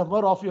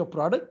customer of your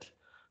product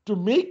to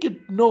make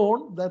it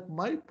known that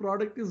my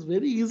product is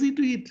very easy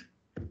to eat.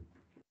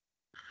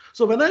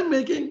 So when I'm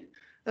making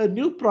a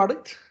new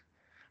product,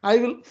 I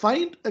will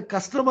find a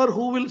customer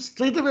who will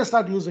straight away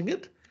start using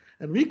it.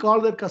 And we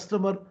call that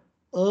customer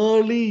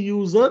early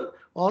user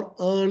or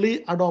early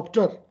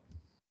adopter.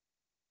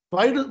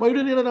 Why do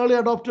you need an early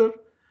adopter?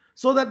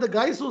 So that the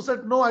guys who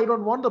said, no, I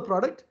don't want the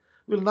product,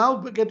 will now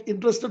get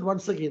interested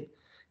once again.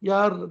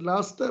 Yeah,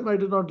 last time I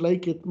did not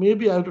like it.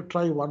 Maybe I have to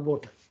try one more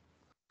time.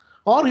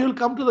 Or he will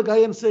come to the guy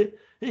and say,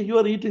 hey, you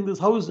are eating this.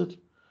 How is it?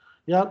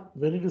 Yeah,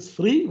 when it is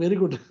free, very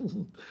good.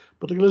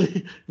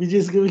 Particularly, Vijay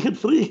is giving it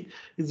free.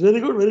 It's very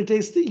good, very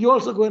tasty. You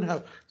also go and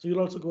have. So you'll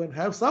also go and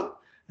have some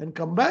and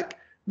come back.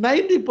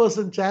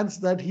 90% chance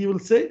that he will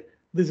say,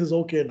 this is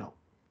okay now.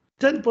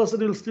 10%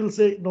 will still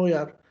say, no,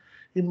 yeah.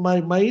 In my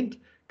mind,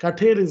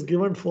 curtail is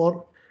given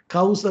for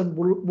cows and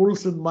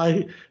bulls in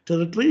my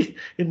territory,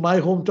 in my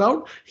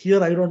hometown.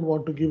 Here, I don't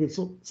want to give it.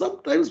 So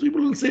sometimes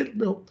people will say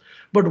no.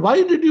 But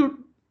why did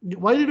you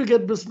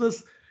get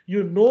business?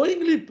 You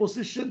knowingly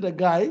positioned a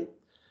guy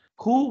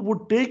who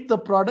would take the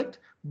product,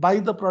 buy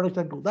the product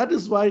and do. That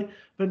is why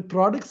when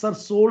products are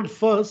sold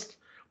first,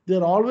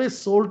 they're always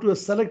sold to a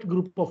select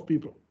group of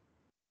people.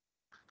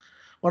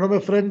 One of my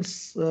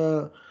friends,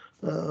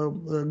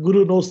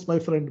 Guru knows my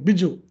friend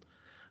Biju.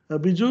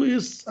 Biju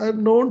is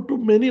known to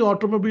many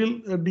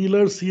automobile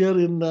dealers here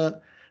in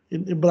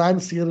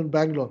brands here in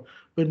Bangalore.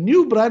 When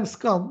new brands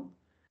come,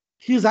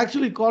 he's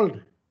actually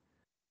called.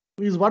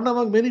 He's one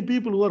among many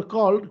people who are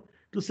called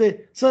to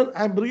say, sir,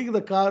 I'm bringing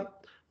the car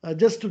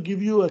just to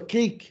give you a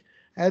cake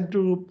and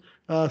to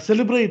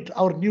celebrate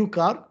our new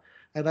car,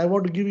 and I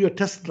want to give you a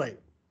test drive.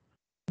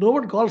 No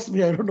one calls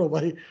me. I don't know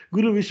why.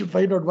 Guru, we should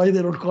find out why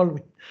they don't call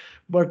me.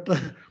 But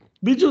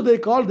Biju, they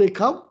call, they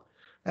come,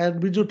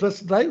 and Biju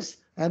test drives,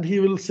 and he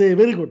will say,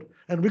 very good.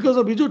 And because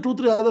of Biju, 2,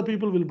 3 other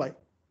people will buy.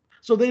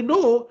 So they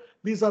know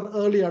these are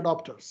early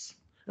adopters.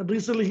 And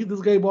recently,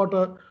 this guy bought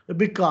a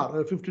big car,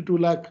 a 52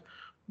 lakh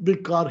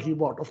big car he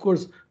bought. Of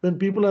course, when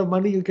people have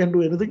money, you can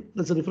do anything.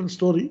 That's a different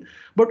story.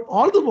 But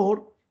all the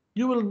more,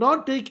 you will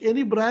not take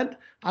any brand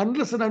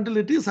unless and until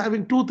it is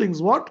having two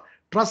things. What?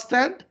 Trust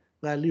and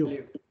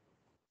value.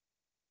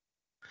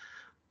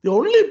 The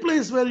only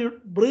place where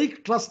you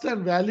break trust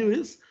and value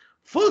is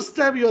first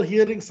time you are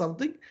hearing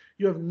something.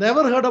 You have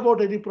never heard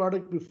about any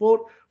product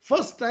before.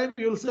 First time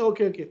you will say,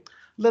 okay,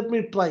 let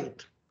me try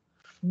it.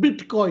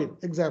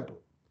 Bitcoin, example.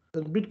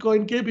 When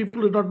Bitcoin came,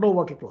 people did not know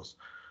what it was.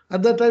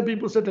 At that time,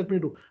 people said, let me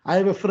do. I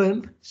have a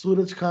friend,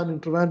 Suraj Khan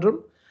in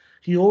Trivandrum.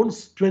 He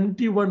owns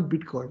 21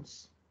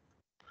 Bitcoins.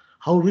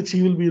 How rich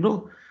he will be,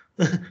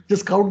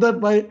 Just count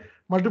that by,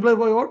 multiply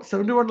by what?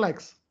 71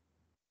 lakhs.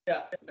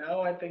 Yeah,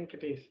 now I think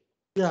it is.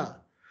 Yeah.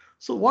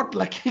 So what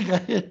lucky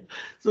guy.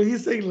 So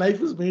he's saying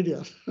life is made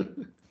here.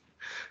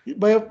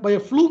 by a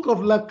fluke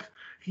of luck,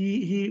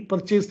 he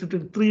purchased it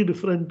in 3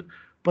 different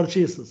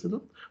purchases,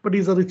 But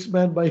he's a rich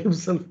man by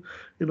himself.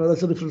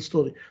 That's a different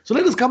story. So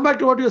let us come back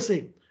to what you're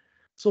saying.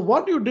 So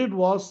what you did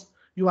was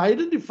you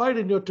identified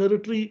in your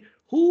territory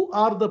who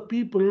are the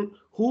people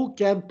who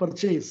can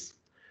purchase.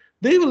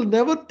 They will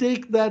never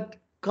take that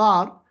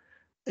car,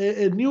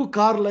 a new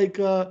car like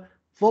a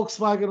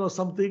Volkswagen or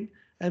something,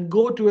 and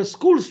go to a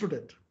school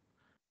student.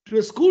 To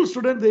a school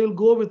student, they will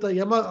go with a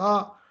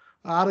Yamaha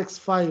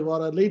RX-5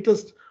 or a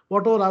latest,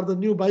 whatever are the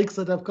new bikes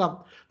that have come,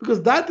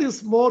 because that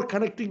is more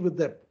connecting with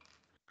them.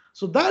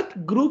 So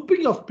that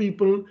grouping of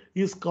people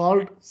is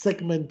called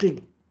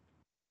segmenting.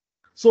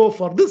 So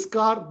for this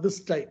car, this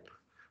type.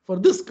 For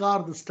this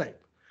car, this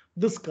type.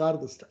 This car,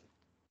 this type.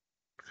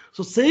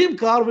 So same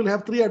car will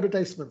have 3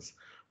 advertisements.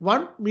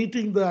 One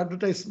meeting the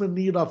advertisement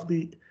need of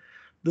the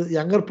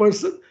younger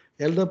person,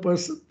 elder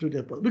person,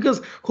 junior person.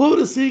 Because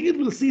whoever is seeing it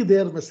will see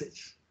their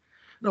message.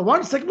 Now,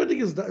 once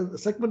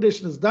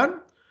segmentation is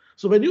done,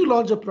 so when you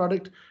launch a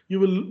product, you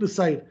will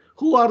decide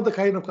who are the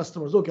kind of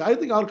customers. Okay, I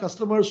think our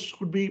customers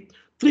could be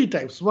 3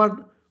 types.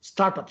 One,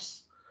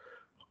 startups,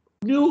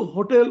 new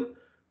hotel,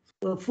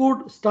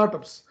 food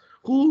startups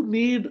who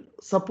need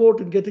support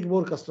in getting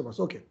more customers.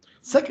 Okay.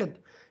 Second,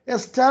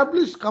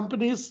 established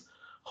companies,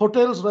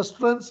 hotels,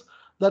 restaurants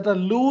that are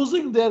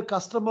losing their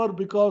customer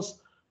because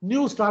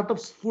new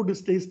startups food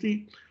is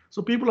tasty.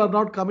 So people are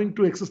not coming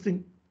to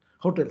existing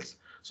hotels.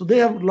 So they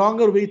have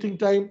longer waiting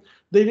time.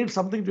 They need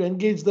something to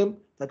engage them.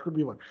 That could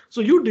be one. So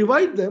you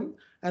divide them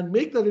and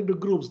make that into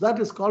groups. That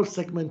is called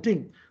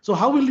segmenting. So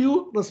how will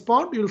you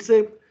respond? You'll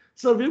say,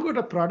 sir, we've got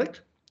a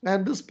product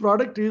and this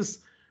product is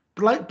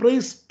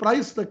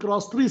priced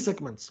across 3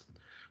 segments.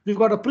 We've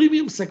got a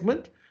premium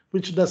segment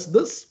which does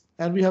this,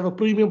 and we have a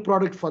premium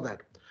product for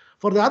that.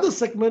 For the other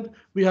segment,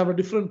 we have a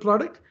different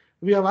product.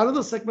 We have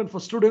another segment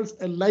for students,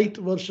 a light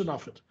version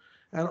of it.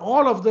 And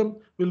all of them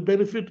will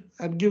benefit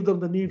and give them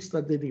the needs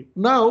that they need.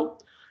 Now,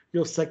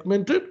 you've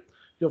segmented,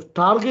 you've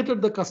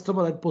targeted the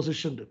customer and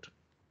positioned it.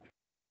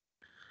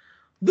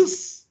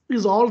 This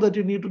is all that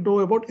you need to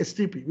know about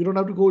STP. We don't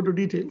have to go into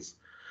details.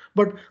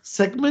 But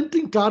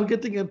segmenting,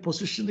 targeting, and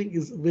positioning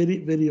is very,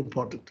 very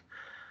important.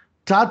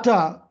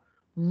 Tata,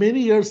 many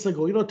years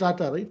ago, you know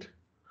Tata, right?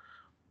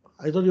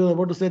 I thought you were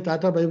about to say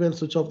Tata, by and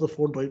switch off the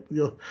phone, right?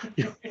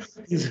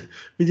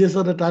 Vijay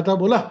sir, Tata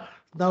bola.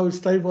 Now it's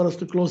time for us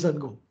to close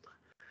and go.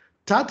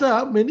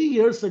 Tata, many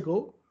years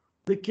ago,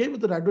 they came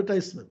with an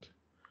advertisement.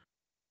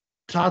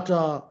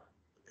 Tata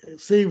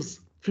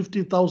saves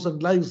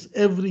 50,000 lives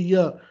every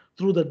year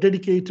through the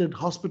dedicated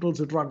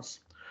hospitals it runs.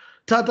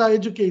 Tata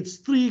educates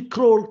 3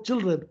 crore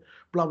children,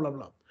 blah, blah,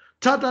 blah.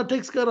 Tata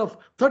takes care of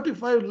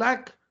 35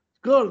 lakh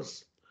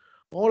girls.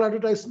 All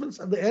advertisements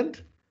at the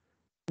end,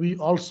 we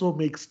also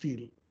make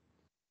steel.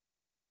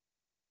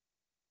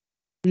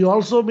 We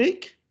also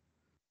make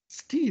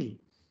Steel.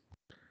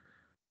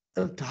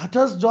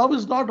 Tata's job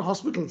is not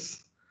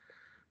hospitals.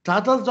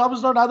 Tata's job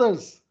is not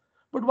others.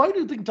 But why do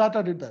you think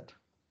Tata did that?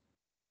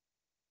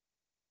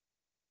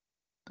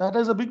 Tata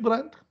is a big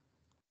brand.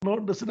 No,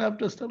 doesn't have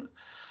to establish.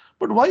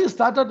 But why is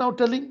Tata now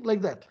telling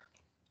like that?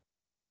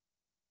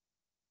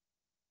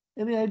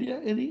 Any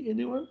idea?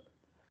 Anyone?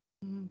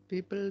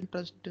 People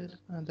trust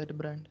that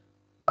brand.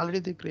 Already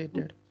they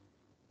created.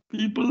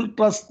 People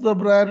trust the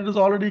brand. It is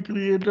already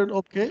created.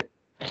 Okay.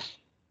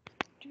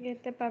 To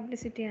get the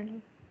publicity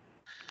and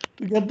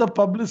To get the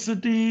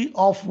publicity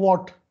of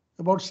what?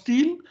 About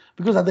steel?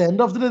 Because at the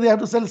end of the day, they have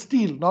to sell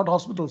steel, not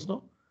hospitals,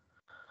 no?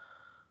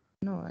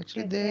 No,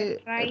 actually they're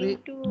they trying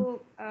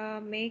to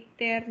make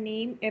their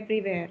name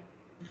everywhere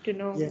to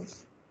know.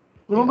 Yes.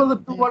 Remember the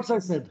two they- words I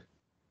said?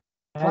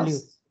 Value.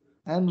 Trust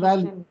and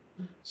value.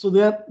 So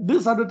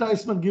this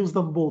advertisement gives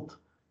them both.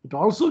 It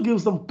also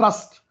gives them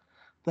trust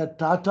that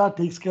Tata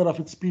takes care of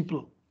its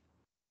people.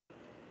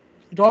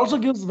 It also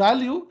gives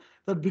value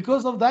that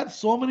because of that,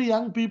 so many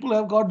young people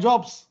have got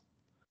jobs.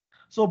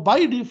 So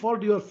by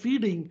default, you are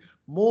feeding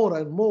more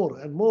and more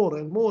and more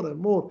and more and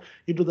more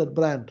into that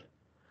brand.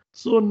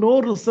 So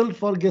no result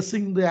for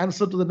guessing the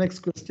answer to the next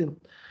question.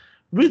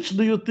 Which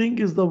do you think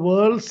is the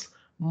world's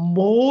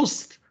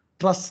most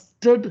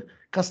trusted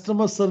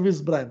customer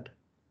service brand?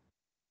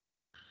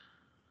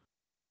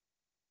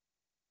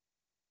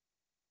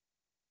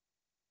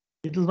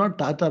 It is not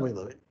Tata, by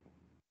the way.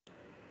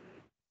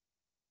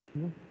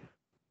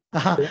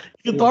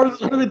 You thought it was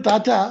going to be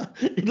Tata.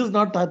 It is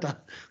not Tata.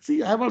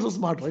 See, I'm also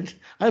smart, right?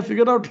 I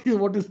figured out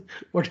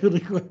what you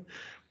require.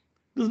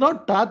 It is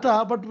not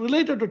Tata, but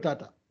related to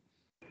Tata.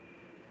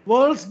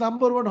 World's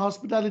 #1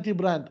 hospitality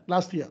brand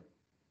last year.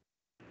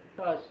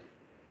 Taj.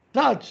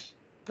 Taj,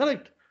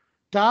 correct.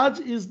 Taj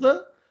is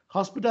the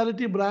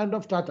hospitality brand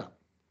of Tata.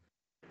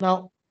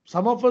 Now,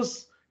 some of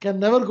us can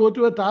never go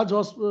to a Taj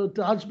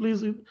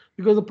please,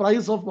 because the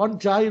price of one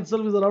chai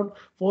itself is around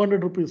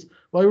 400 rupees.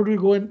 Why would we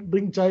go and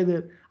drink chai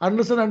there?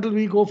 Unless and until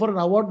we go for an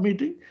award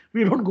meeting,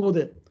 we don't go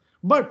there.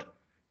 But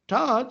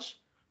Taj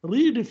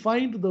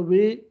redefined the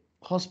way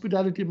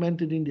hospitality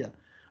meant in India.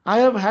 I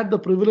have had the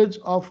privilege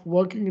of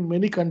working in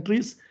many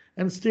countries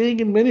and staying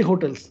in many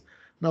hotels.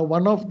 Now,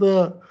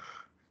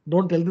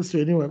 don't tell this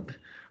to anyone.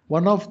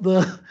 One of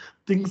the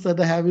things that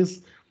I have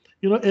is,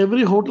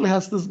 every hotel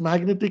has this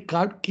magnetic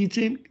card,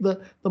 keychain,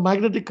 the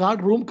magnetic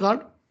card, room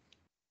card.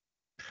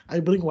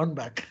 I bring one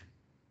back.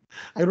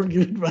 I don't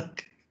give it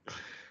back.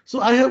 So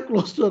I have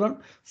close to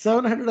around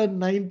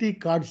 790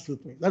 cards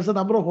with me. That's the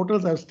number of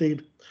hotels I've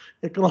stayed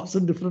across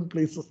in different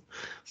places.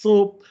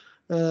 So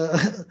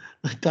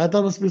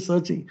Tata must be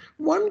searching.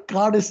 One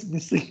card is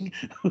missing.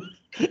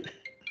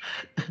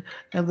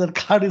 And that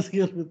card is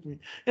here with me.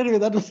 Anyway,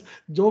 that was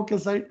joke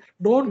aside.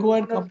 Don't go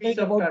and complain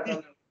about me.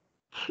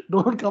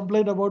 Don't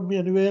complain about me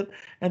anywhere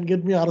and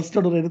get me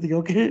arrested or anything,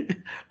 okay?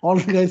 All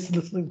the guys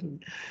listening to me.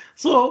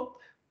 So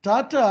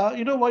Tata,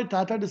 you know why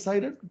Tata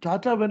decided?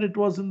 Tata, when it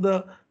was in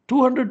the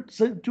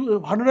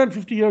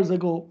 150 years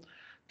ago,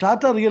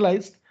 Tata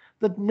realized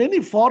that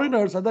many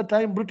foreigners at that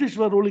time, British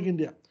were ruling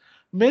India.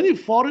 Many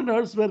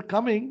foreigners were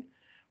coming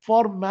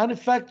for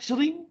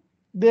manufacturing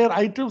their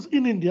items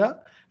in India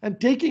and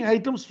taking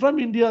items from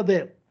India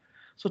there.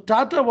 So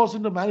Tata was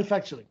into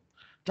manufacturing.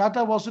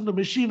 Tata was into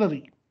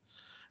machinery.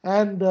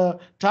 And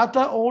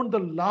Tata owned the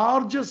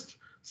largest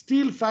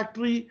steel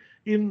factory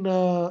in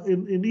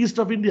east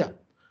of India.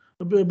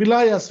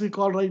 Bhilai, as we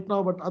call right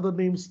now, but other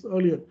names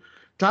earlier.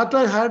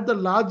 Tata had the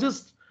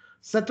largest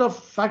set of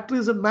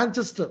factories in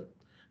Manchester,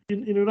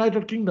 in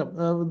United Kingdom,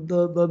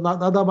 the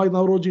Dadabhai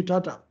Nauroji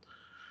Tata.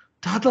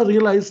 Tata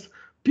realized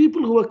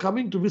people who were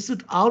coming to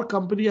visit our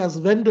company as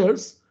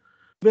vendors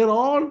were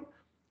all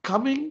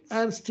coming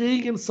and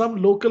staying in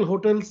some local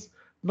hotels,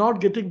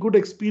 not getting good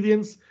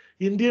experience.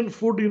 Indian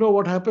food, you know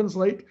what happens,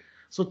 right?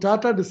 So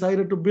Tata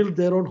decided to build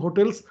their own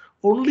hotels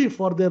only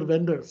for their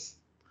vendors.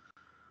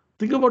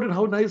 Think about it,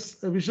 how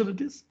nice a vision it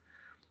is.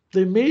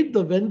 They made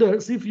the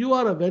vendors, if you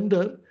are a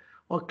vendor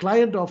or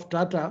client of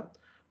Tata,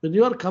 when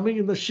you are coming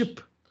in the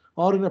ship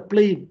or in a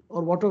plane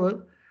or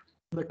whatever,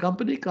 the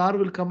company car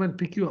will come and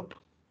pick you up.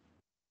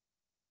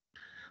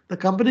 The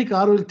company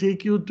car will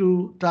take you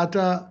to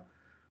Tata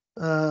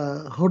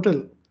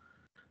hotel.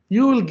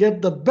 You will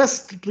get the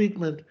best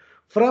treatment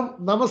from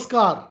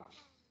Namaskar.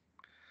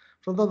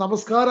 From the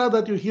Namaskara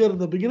that you hear in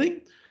the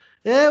beginning,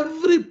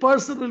 every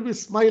person will be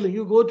smiling.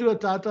 You go to a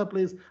Tata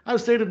place.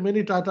 I've stayed in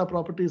many Tata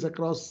properties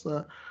across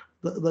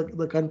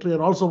the country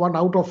and also one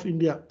out of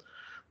India.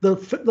 The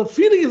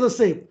feeling is the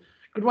same.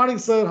 Good morning,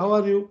 sir. How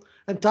are you?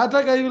 And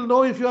Tata guy will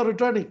know if you are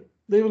returning.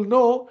 They will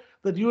know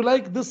that you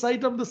like this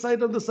item, this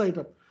item, this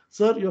item.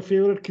 Sir, your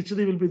favorite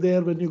khichdi will be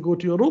there when you go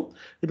to your room.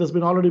 It has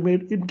been already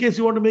made. In case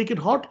you want to make it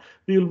hot,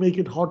 we will make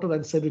it hotter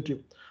and send it to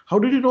you. How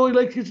did you know you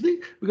like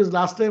khichdi? Because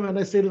last time when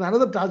I stayed in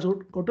another Taj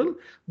hotel,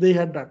 they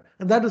had done.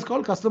 And that is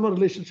called customer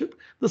relationship,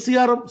 the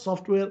CRM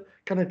software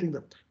connecting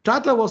them.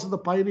 Tata was the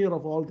pioneer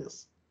of all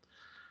this.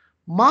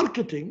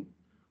 Marketing,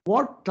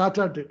 what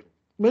Tata did,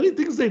 many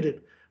things they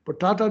did, but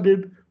Tata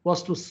did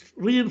was to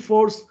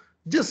reinforce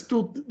Just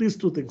these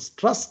two things,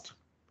 trust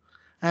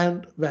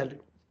and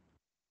value.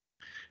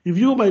 If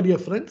you, my dear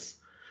friends,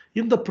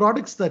 in the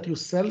products that you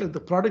sell and the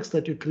products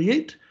that you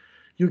create,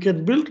 you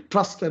can build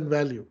trust and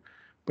value.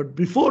 But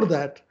before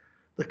that,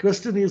 the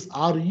question is,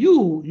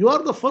 you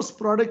are the first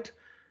product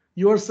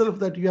yourself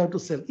that you have to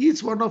sell.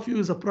 Each one of you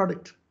is a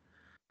product.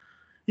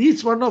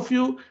 Each one of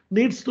you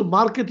needs to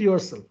market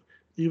yourself.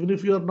 Even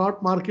if you are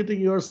not marketing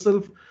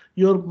yourself,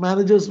 your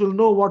managers will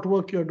know what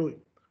work you're doing.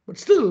 But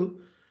still,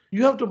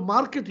 you have to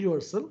market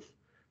yourself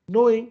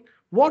knowing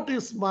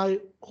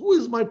who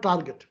is my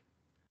target.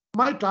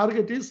 My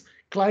target is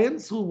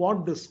clients who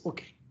want this.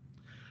 Okay.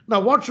 Now,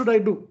 what should I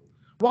do?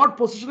 What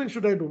positioning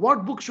should I do?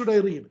 What book should I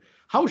read?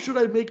 How should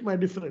I make my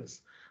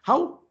difference?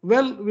 How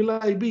well will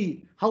I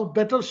be? How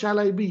better shall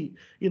I be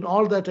in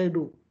all that I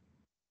do?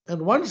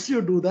 And once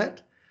you do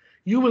that,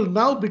 you will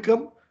now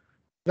become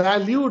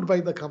valued by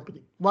the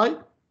company. Why?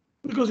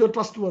 Because you're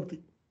trustworthy.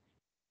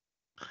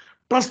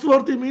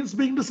 Trustworthy means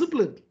being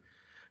disciplined.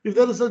 If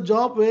there is a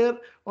job where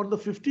on the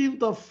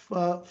 15th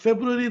of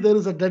February there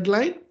is a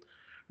deadline,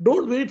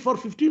 don't wait for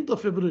 15th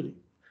of February.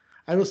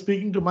 I was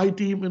speaking to my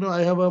team.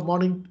 I have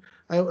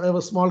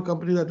a small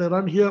company that I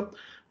run here.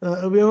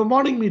 We have a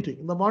morning meeting.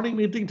 In the morning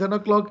meeting, 10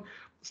 o'clock,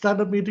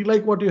 stand-up meeting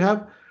like what you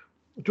have.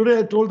 Today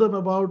I told them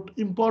about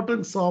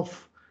importance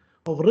of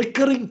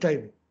recurring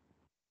timing.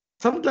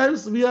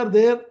 Sometimes we are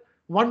there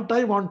one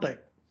time on time.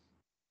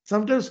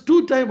 Sometimes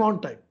two time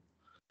on time.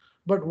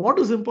 But what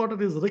is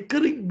important is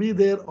recurring, be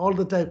there all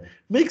the time.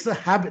 Makes a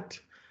habit.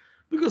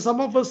 Because some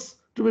of us,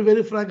 to be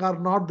very frank, are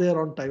not there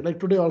on time. Like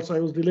today also, I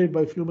was delayed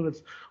by a few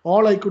minutes.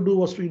 All I could do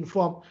was to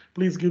inform,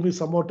 please give me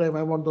some more time.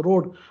 I'm on the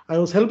road. I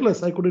was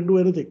helpless. I couldn't do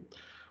anything.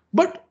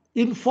 But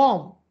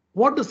inform.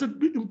 What does it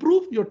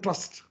improve? Your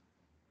trust.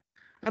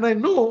 And I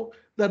know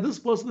that this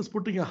person is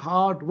putting a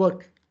hard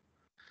work.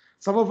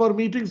 Some of our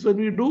meetings when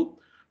we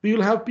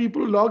will have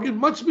people log in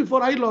much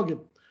before I log in.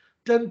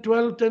 10,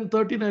 12, 10,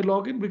 13 I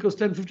log in because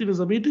 10, 15 is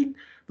a meeting.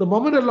 The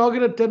moment I log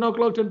in at 10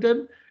 o'clock, 10,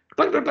 10,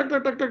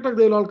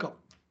 they'll all come.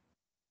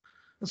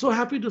 I'm so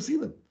happy to see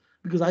them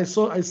because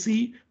I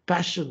see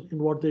passion in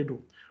what they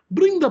do.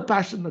 Bring the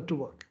passion to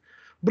work.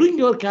 Bring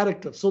your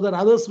character so that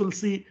others will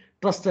see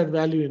trust and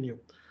value in you.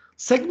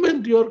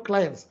 Segment your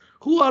clients.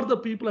 Who are the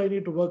people I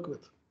need to work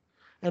with?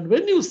 And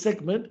when you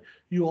segment,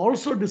 you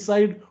also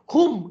decide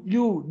whom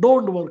you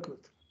don't work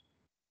with.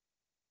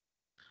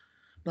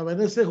 Now,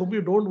 when I say whom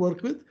you don't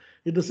work with,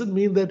 it doesn't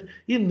mean that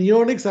in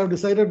neonics I've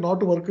decided not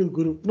to work with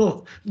Guru.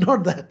 No,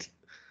 not that.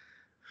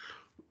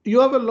 You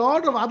have a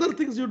lot of other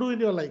things you do in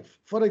your life.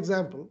 For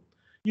example,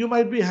 you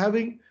might be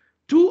having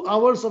 2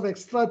 hours of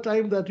extra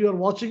time that you are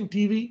watching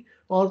TV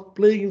or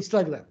playing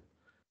Instagram.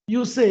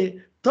 You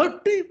say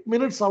 30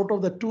 minutes out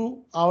of the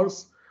 2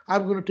 hours,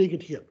 I'm going to take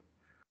it here.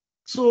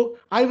 So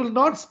I will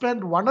not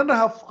spend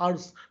 1.5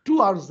 hours,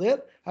 2 hours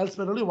there. I'll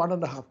spend only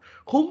 1.5.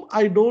 Whom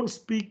I don't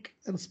speak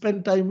and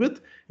spend time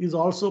with is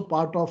also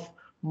part of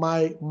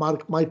my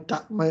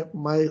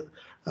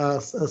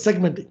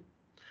segmenting.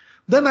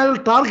 Then I will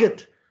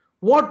target.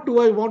 What do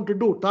I want to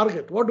do?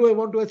 Target. What do I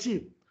want to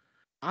achieve?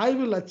 I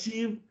will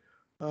achieve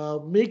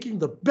making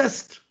the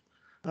best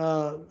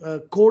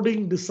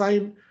coding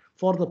design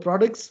for the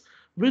products,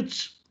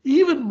 which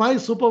even my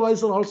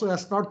supervisor also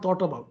has not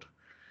thought about.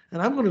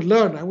 And I'm going to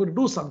learn. I'm going to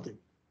do something.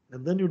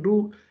 And then you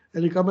do,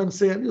 and you come and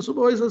say, and your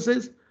supervisor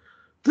says,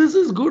 this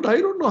is good. I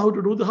don't know how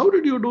to do this. How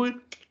did you do it?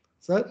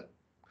 Sir,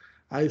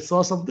 I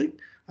saw something.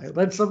 I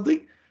read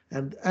something.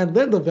 And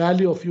then the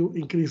value of you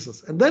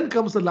increases. And then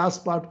comes the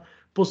last part,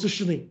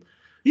 positioning.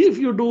 If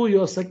you do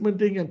your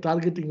segmenting and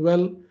targeting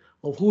well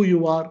of who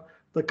you are,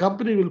 the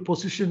company will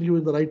position you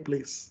in the right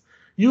place.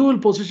 You will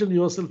position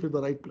yourself in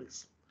the right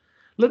place.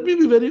 Let me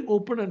be very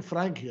open and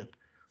frank here.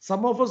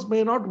 Some of us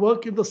may not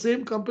work in the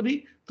same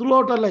company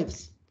throughout our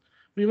lives.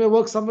 We may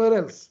work somewhere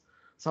else.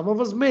 Some of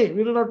us may,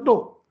 we do not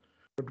know.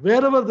 But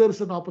wherever there is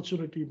an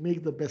opportunity,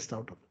 make the best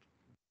out of it.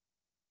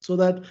 So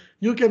that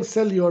you can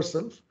sell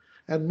yourself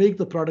and make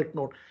the product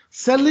known.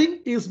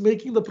 Selling is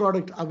making the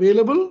product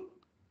available.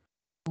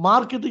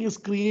 Marketing is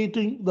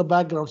creating the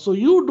background. So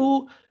you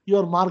do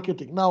your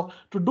marketing. Now,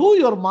 to do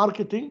your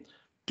marketing,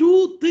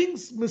 2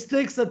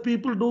 mistakes that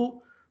people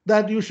do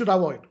that you should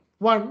avoid.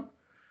 1,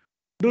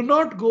 do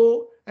not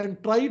go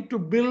and try to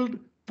build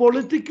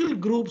political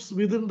groups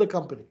within the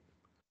company.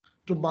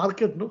 To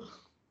market, no?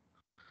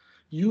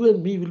 You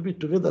and me will be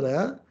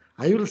together.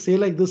 I will say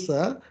like this,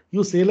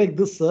 you say like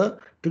this,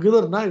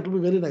 together now it will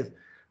be very nice.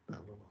 No.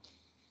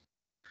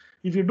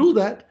 If you do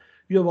that,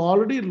 you have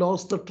already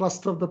lost the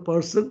trust of the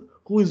person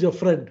who is your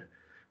friend,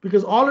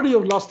 because already you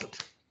have lost it.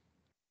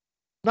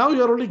 Now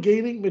you are only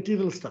gaining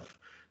material stuff.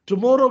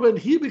 Tomorrow when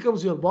he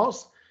becomes your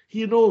boss,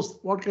 he knows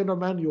what kind of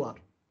man you are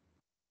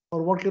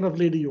or what kind of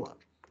lady you are.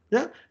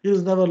 Yeah, it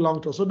is never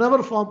long term. So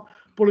never form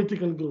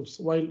political groups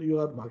while you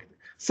are marketing.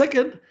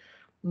 Second,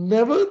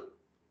 never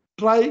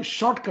try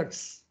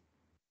shortcuts.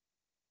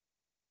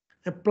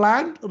 A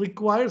plant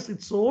requires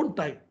its own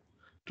time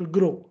to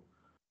grow.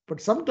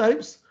 But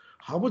sometimes,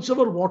 how much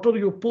ever water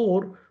you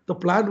pour, the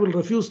plant will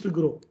refuse to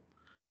grow.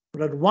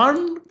 But at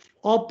one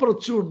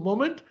opportune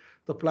moment,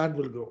 the plant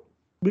will grow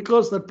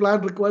because that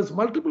plant requires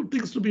multiple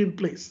things to be in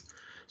place.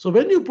 So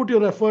when you put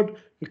your effort,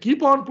 you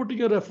keep on putting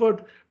your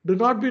effort. Do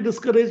not be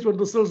discouraged when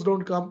results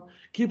don't come.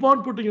 Keep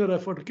on putting your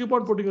effort. Keep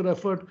on putting your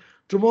effort.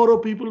 Tomorrow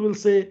people will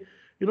say,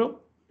 you know,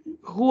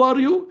 who are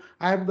you?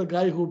 I am the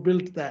guy who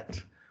built that.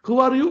 Who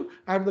are you?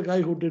 I am the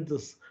guy who did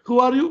this. Who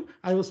are you?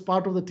 I was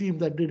part of the team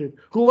that did it.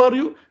 Who are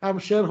you? I am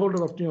a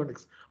shareholder of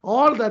Neonics.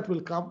 All that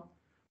will come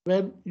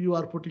when you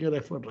are putting your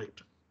effort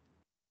right.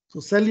 So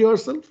sell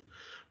yourself.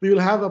 We will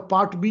have a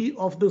part B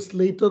of this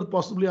later,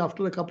 possibly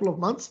after a couple of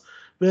months,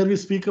 where we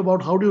speak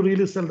about how do you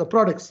really sell the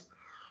products.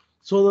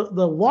 So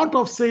the what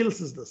of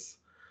sales is this.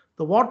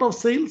 The what of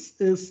sales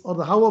is, or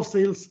the how of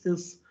sales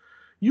is,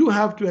 you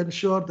have to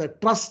ensure that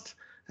trust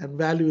and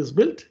value is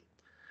built.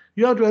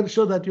 You have to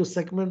ensure that you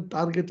segment,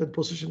 target, and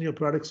position your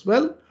products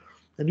well.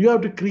 And you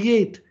have to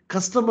create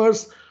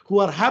customers who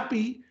are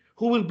happy,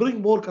 who will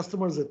bring more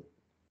customers in.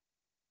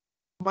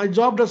 My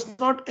job does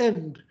not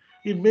end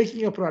in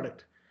making a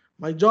product.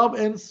 My job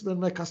ends when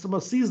my customer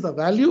sees the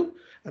value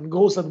and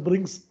goes and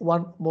brings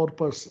one more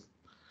person.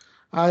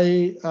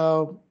 I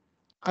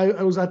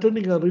was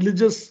attending a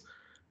religious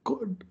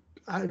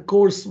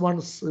course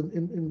once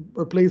in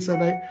a place,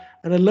 and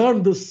I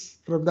learned this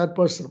from that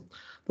person.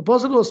 The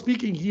person who was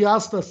speaking, he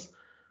asked us,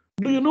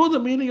 do you know the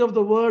meaning of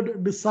the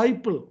word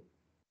disciple?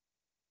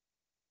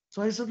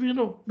 So I said, you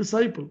know,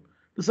 disciple.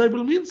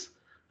 Disciple means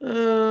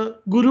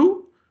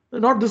guru,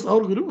 not this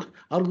our guru.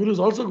 Our guru is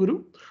also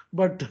guru,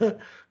 but the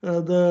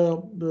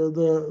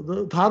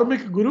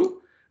dharmic guru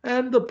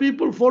and the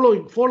people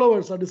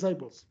followers are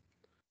disciples.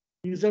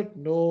 He said,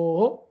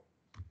 no.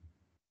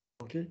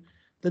 Okay.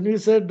 Then he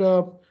said,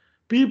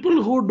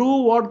 people who do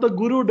what the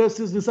guru does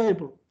is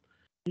disciple.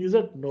 He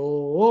said,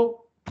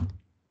 no.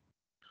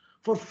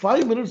 For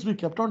 5 minutes, we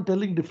kept on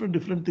telling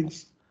different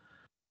things.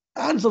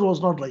 Answer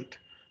was not right.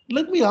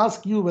 Let me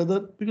ask you whether,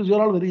 because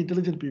you're all very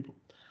intelligent people,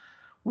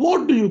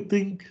 what do you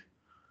think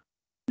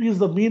is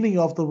the meaning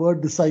of the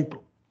word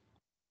disciple?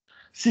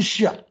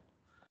 Shishya.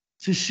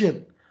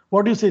 Shishyan.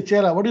 What do you say,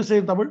 Chera? What do you say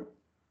in Tamil?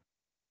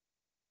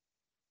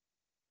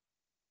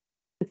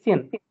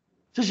 Christian.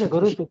 Shishya.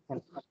 Guru Shishya.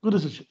 Christian. Guru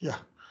Shishya. Yeah.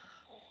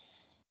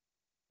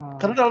 Uh,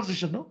 Correct also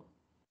Shishya, no?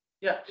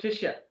 Yeah,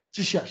 Shishya.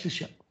 Shishya.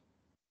 Shishya.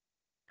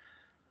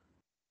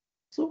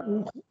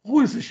 So who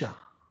is Shishya?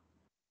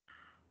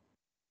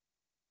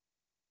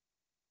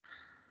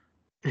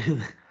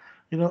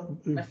 You know,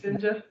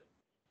 Messenger.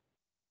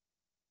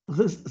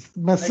 this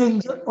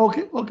messenger.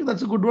 Okay,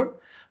 that's a good word.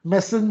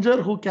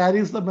 Messenger who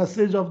carries the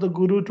message of the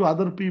guru to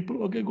other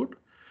people. Okay, good.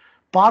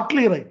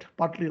 Partly right.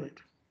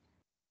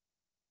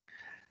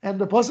 And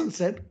the person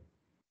said,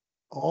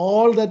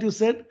 all that you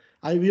said,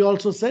 we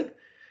also said.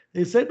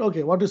 He said,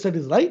 okay, what you said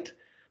is right.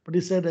 But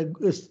he said a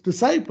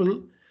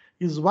disciple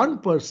is one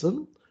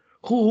person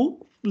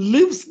who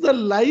lives the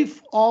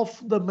life of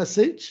the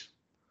message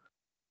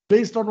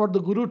based on what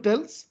the guru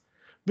tells,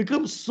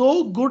 becomes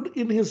so good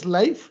in his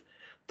life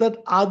that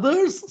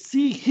others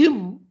see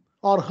him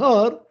or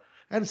her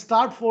and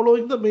start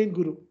following the main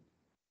guru.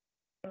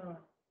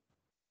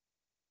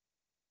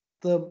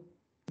 The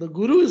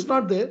guru is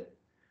not there.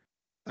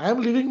 I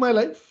am living my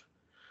life,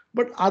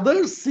 but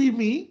others see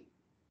me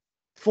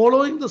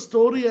following the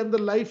story and the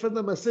life and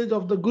the message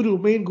of the guru,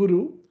 main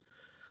guru,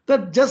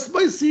 that just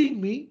by seeing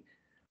me,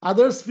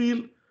 others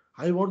feel,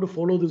 I want to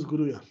follow this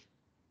guru here.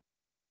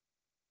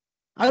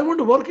 I want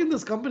to work in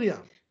this company here.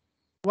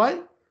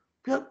 Why?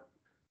 Because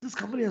this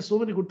company has so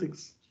many good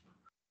things.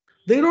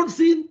 They don't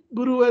see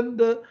Guru and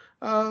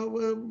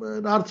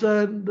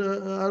Archa and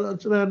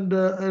Archana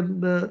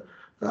and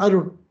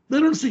Arun. They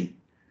don't see.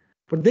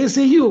 But they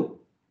see you.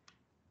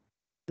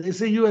 They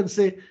see you and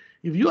say,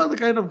 if you are the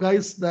kind of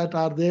guys that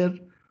are there,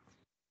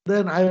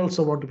 then I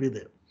also want to be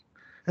there.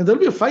 And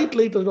there'll be a fight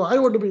later. No, I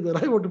want to be there.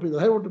 I want to be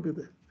there. I want to be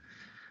there.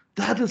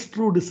 That is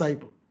true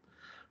disciple.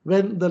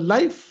 When the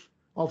life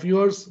of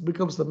yours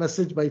becomes the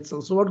message by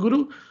itself. So what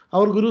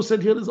our Guru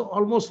said here is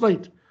almost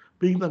right.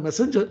 Being the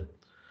messenger,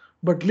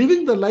 but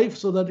living the life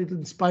so that it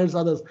inspires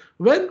others.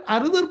 When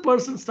another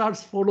person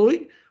starts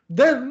following,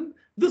 then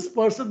this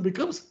person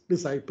becomes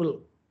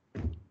disciple.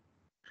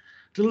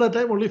 Till that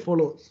time, only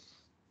follow.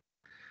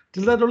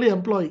 Till that, only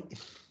employee.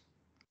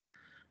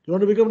 You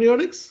want to become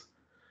Neonics?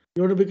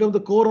 You want to become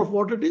the core of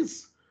what it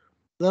is?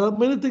 There are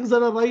many things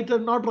that are right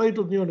and not right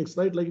with Neonics,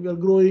 right? Like we are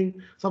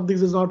growing, some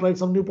things is not right,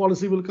 some new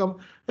policy will come.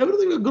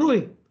 Everything is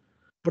growing.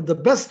 But the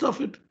best of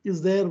it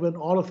is there when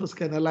all of us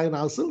can align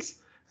ourselves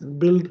and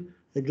build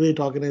a great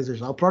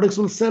organization. Our products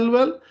will sell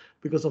well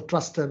because of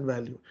trust and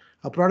value.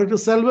 Our product will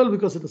sell well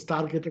because it is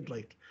targeted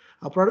right.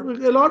 Our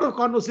product, a lot of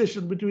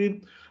conversation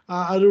between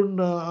Arun,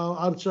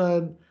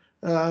 Archa,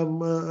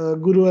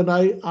 and Guru and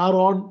I are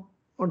on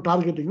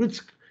targeting.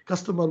 Which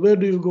customer? Where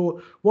do you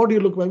go? What do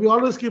you look for? We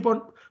always keep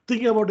on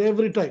thinking about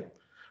every time.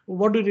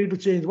 What do you need to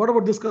change? What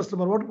about this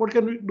customer? What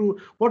can we do?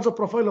 What's the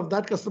profile of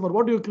that customer?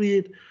 What do you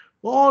create?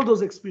 All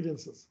those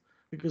experiences,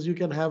 because you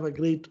can have a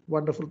great,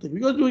 wonderful thing.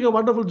 You are doing a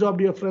wonderful job,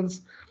 dear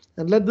friends,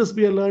 and let this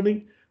be a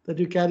learning that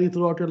you carry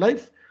throughout your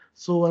life.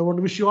 So I want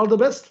to wish you all the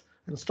best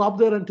and stop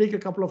there and take a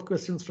couple of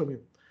questions from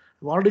you.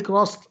 I've already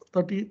crossed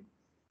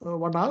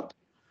 31 hour,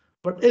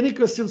 but any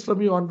questions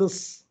from you on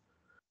this?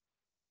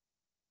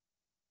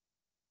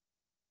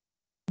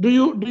 Do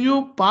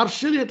you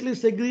partially at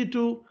least agree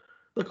to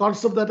the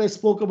concept that I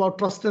spoke about,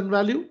 trust and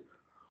value?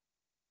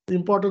 The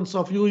importance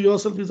of you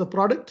yourself is a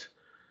product.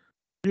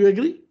 Do you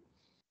agree?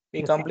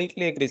 We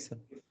completely agree, sir.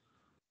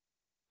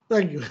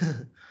 Thank you.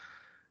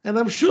 And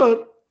I'm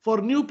sure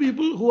for new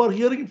people who are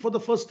hearing it for the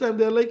first time,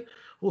 they're like,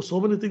 oh, so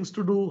many things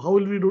to do. How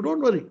will we do?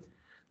 Don't worry.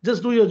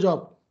 Just do your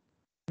job.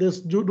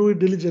 Just do it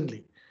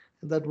diligently.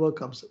 And that work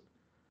comes in.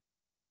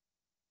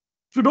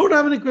 If you don't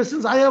have any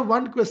questions, I have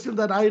one question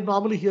that I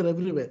normally hear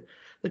everywhere.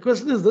 The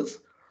question is this.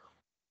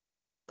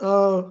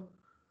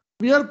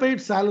 We are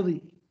paid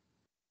salary.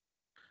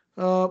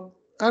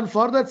 And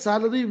for that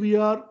salary, we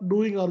are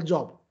doing our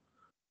job.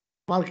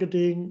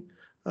 Marketing,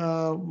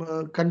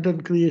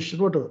 content creation,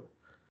 whatever.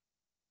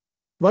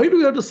 Why do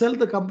we have to sell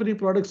the company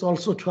products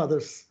also to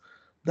others?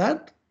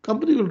 That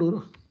company will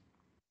do.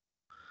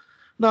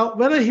 Now,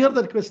 when I hear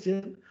that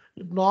question,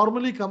 it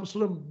normally comes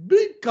from a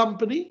big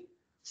company,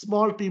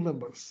 small team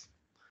members.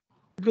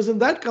 Because in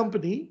that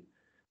company,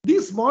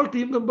 these small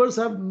team members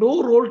have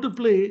no role to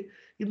play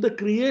in the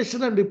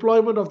creation and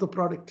deployment of the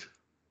product.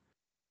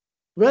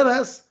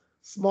 Whereas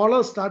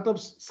smaller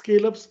startups,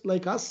 scale-ups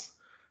like us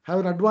have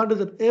an advantage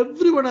that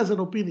everyone has an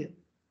opinion.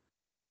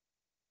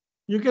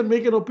 You can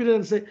make an opinion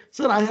and say,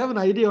 sir, I have an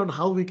idea on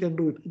how we can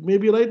do it. It may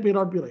be right, may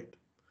not be right.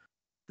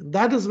 And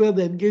that is where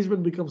the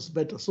engagement becomes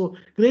better. So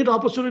great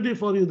opportunity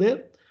for you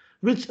there,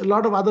 which a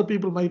lot of other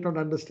people might not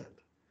understand.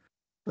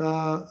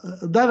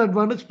 That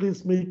advantage,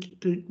 please make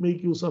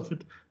use of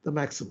it the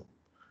maximum.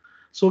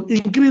 So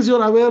increase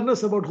your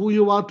awareness about who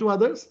you are to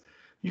others.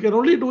 You can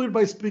only do it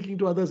by speaking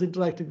to others,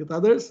 interacting with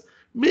others.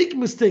 Make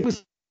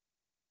mistakes.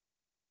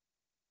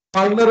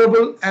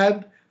 Vulnerable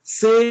and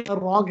say a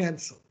wrong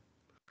answer.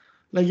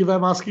 Like if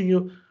I'm asking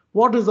you,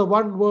 what is the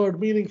one word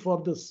meaning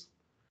for this?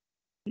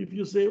 If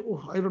you say,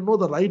 oh, I don't know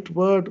the right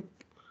word,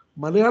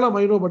 Malayalam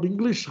I know, but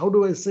English, how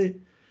do I say?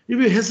 If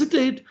you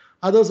hesitate,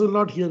 others will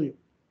not hear you.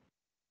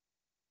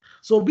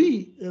 So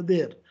be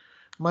there.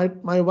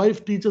 My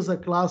wife teaches a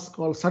class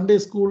called Sunday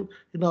School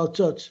in our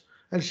church,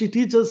 and she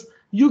teaches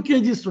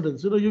UKG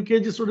students. You know,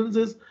 UKG students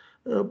is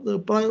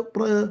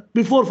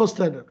before first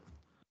standard.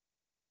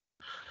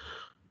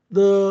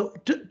 The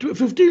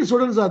 15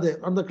 students are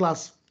there on the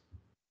class.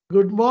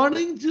 Good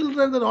morning,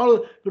 children, and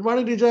all. Good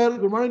morning, teacher.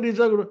 Good morning,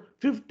 teacher.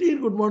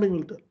 15 good morning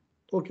will tell.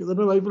 Okay, then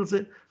my wife will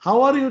say,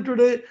 how are you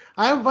today?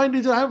 I am fine,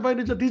 teacher. I am fine,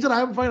 teacher. Teacher,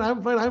 I am fine. I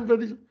am fine. I am fine,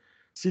 teacher.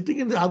 Sitting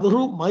in the other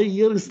room, my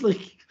ear is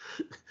like,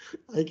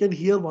 I can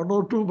hear one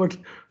or two, but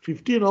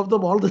 15 of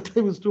them all the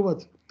time is too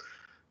much.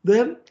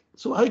 Then,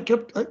 so I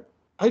kept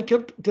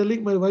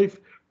telling my wife,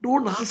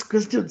 don't ask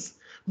questions,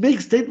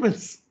 make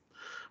statements.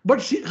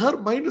 But her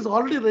mind is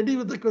already ready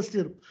with the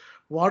question.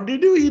 What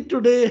did you eat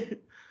today?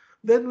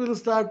 Then we'll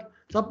start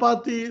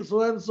chapati,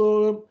 so and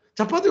so.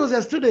 Chapati was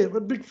yesterday,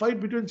 a big fight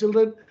between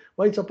children.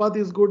 Why chapati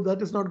is good,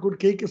 that is not good,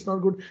 cake is not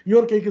good.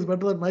 Your cake is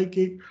better than my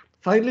cake.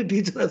 Finally,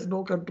 teacher has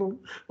no control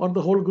on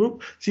the whole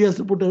group. She has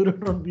to put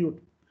everyone on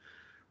mute.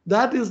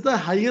 That is the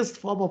highest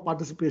form of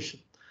participation.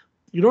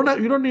 You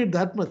don't need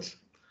that much,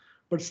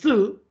 but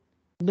still,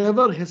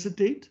 never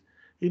hesitate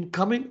in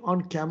coming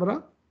on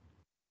camera.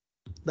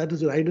 That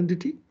is your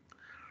identity.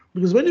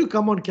 Because when you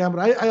come on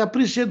camera, I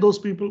appreciate those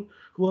people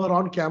who are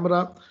on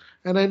camera,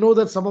 and I know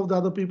that some of the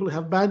other people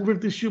have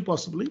bandwidth issue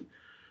possibly.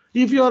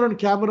 If you are on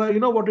camera, you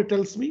know what it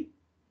tells me?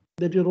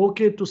 That you're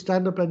okay to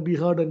stand up and be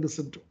heard and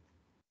listened to.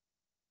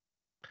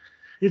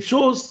 It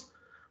shows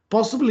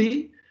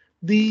possibly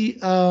the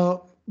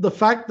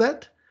fact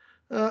that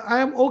I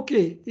am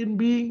okay in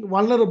being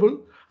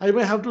vulnerable. I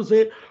may have to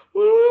say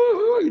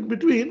in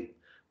between,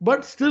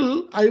 but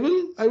still I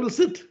will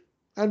sit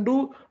and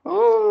do.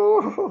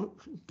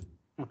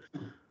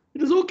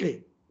 It is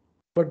okay,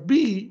 but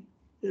be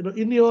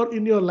in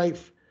your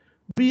life,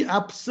 be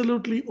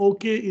absolutely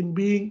okay in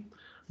being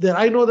there.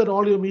 I know that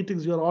all your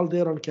meetings you are all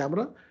there on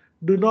camera.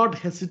 Do not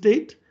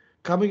hesitate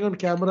coming on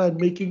camera and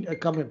making a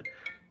comment.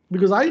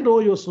 Because I know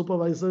your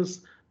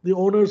supervisors, the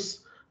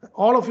owners,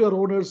 all of your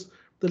owners,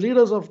 the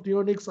leaders of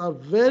Neonics are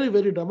very,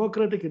 very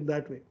democratic in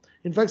that way.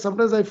 In fact,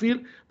 sometimes I feel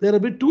they're a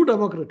bit too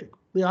democratic.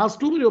 They ask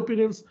too many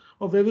opinions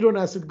of everyone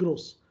as it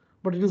grows.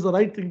 But it is the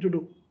right thing to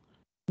do.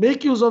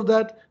 Make use of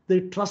that. They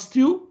trust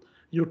you.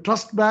 You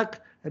trust back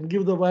and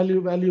give the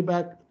value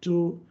back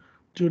to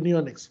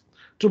Neonics.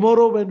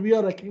 Tomorrow, when we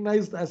are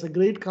recognized as a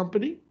great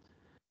company,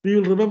 we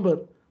will remember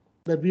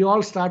that we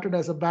all started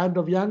as a band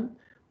of young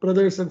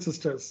brothers and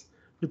sisters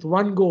with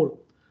one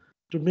goal,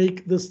 to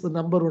make this the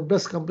 #1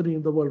 best company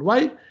in the world.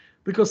 Why?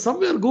 Because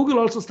somewhere Google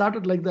also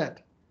started like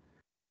that.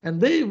 And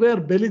they were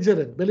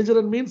belligerent.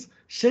 Belligerent means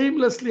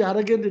shamelessly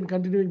arrogant in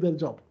continuing their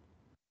job.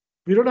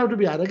 We don't have to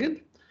be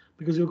arrogant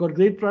because you've got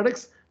great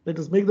products. Let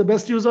us make the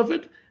best use of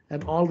it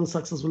and all the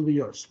success will be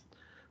yours.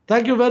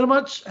 Thank you very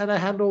much. And I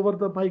hand over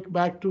the mic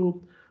back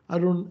to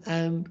Arun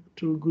and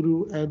to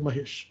Guru and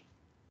Mahesh.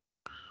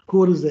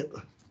 Who is there?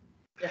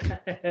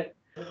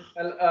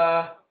 Well,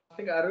 I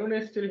think Arun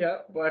is still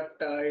here, but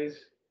he's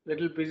a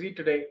little busy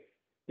today.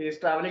 He's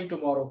traveling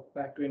tomorrow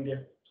back to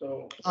India.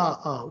 So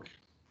Okay.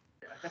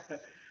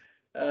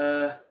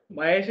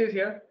 Mahesh is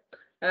here,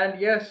 and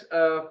yes,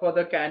 for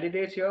the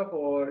candidates here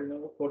for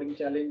coding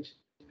challenge,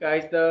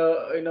 guys,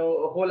 the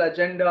whole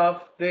agenda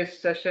of this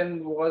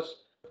session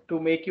was to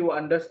make you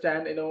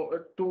understand,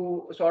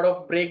 to sort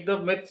of break the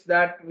myths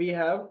that we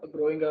have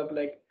growing up.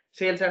 Like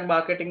sales and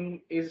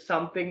marketing is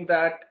something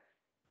that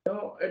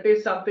it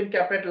is something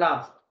kept at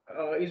last.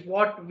 Is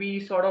what we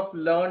sort of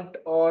learned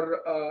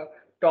or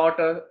taught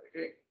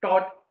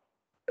taught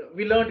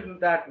we learned in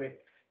that way.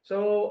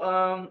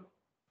 So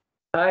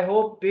I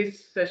hope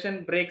this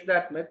session breaks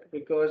that myth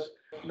because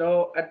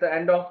at the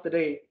end of the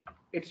day,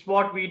 it's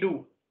what we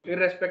do,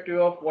 irrespective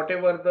of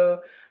whatever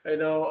the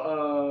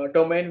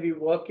domain we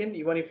work in.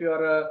 Even if you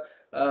are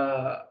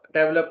a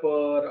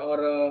developer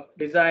or a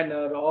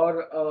designer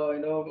or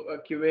a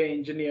QA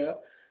engineer,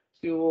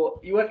 so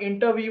your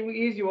interview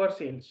is your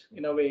sales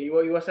in a way.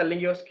 You are selling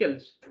your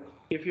skills.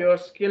 If your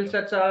skill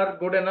sets are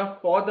good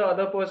enough for the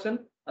other person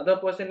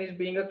is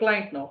being a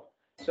client now.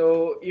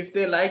 So if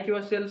they like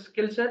your sales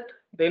skill set,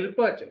 they'll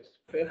purchase,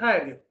 they'll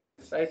hire you,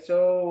 right?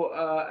 So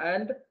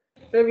and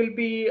they will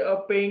be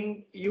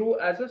paying you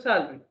as a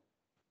salary.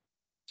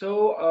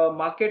 So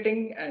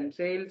marketing and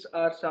sales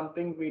are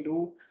something we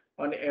do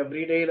on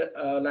everyday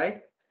life.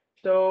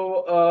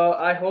 So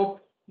I hope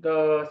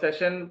the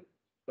session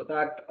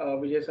that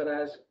Vijay sir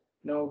has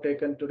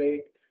taken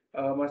today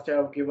must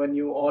have given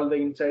you all the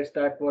insights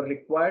that were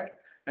required.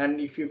 And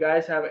if you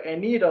guys have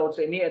any doubts,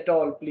 any at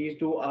all, please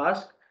do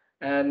ask.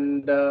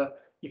 And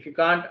if you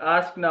can't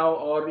ask now,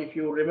 or if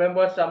you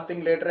remember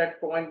something later at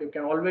point, you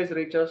can always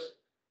reach us,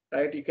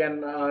 right? You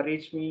can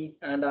reach me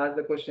and ask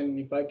the question.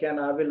 If I can,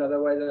 I will.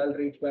 Otherwise, I'll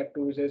reach back to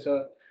Vijay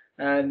sir,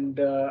 and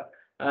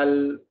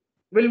I'll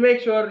we'll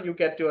make sure you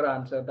get your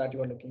answer that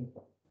you are looking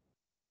for.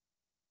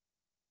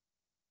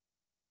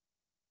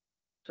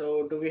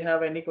 So, do we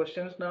have any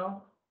questions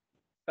now,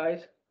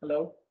 guys?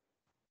 Hello.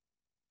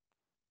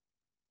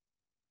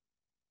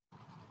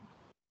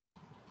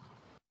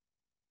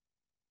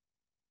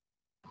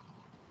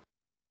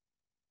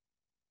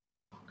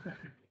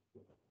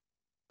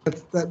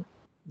 That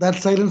that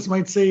silence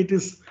might say it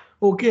is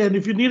okay. And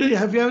if you need any,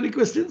 if you have any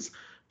questions,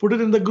 put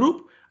it in the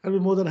group. I'll be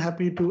more than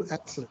happy to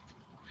answer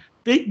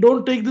it.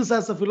 Don't take this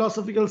as a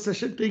philosophical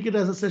session. Take it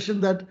as a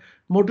session that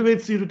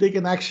motivates you to take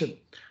an action.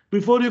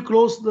 Before you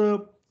close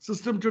the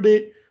system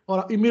today,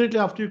 or immediately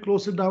after you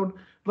close it down,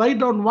 write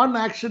down one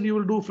action you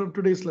will do from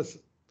today's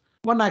lesson.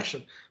 One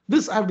action.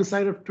 This I've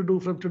decided to do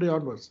from today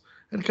onwards,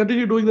 and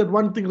continue doing that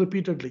one thing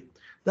repeatedly.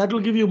 That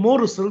will give you more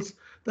results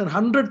than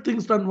 100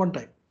 things done one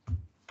time.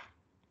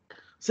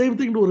 Same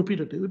thing, do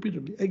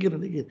repeatedly, again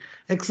and again.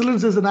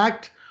 Excellence is an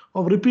act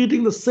of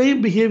repeating the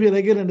same behavior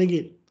again and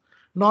again,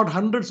 not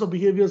hundreds of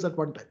behaviors at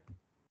one time.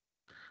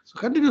 So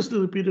continuously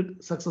repeat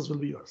it, success will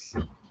be yours.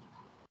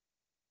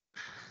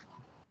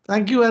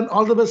 Thank you, and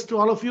all the best to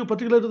all of you,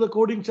 particularly to the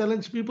coding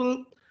challenge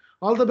people.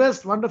 All the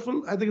best,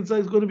 wonderful. I think it's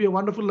going to be a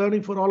wonderful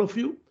learning for all of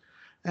you,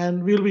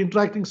 and we'll be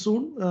interacting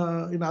soon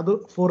in other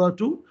fora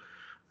too.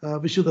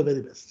 Wish you the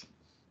very best.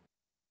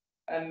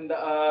 And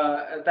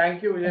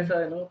thank you, Vijay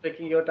sir,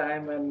 taking your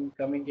time and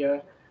coming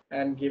here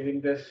and giving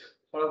this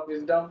sort of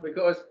wisdom.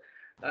 Because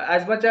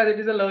as much as it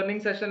is a learning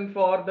session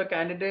for the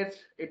candidates,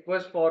 it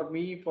was for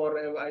me, for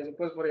I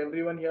suppose for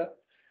everyone here.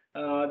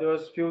 There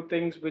was few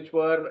things which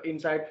were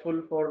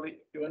insightful for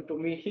even to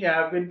me. I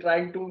have been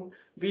trying to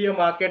be a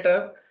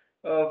marketer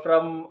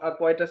from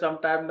quite some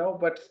time now,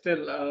 but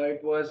still,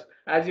 it was,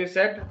 as you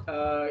said,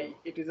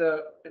 it is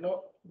a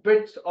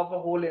bits of a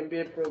whole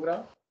MBA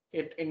program.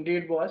 It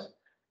indeed was,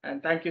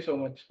 and thank you so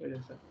much,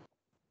 Vijay sir.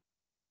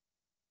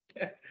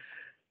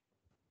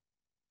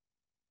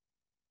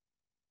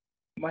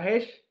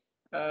 Mahesh,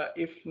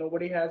 if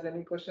nobody has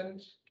any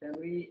questions, can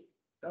we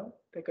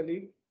take a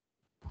leave?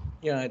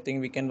 Yeah, I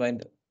think we can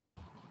wind up.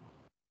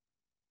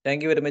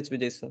 Thank you very much,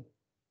 Vijay sir.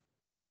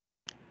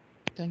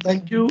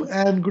 Thank you,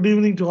 and good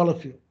evening to all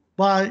of you.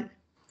 Bye.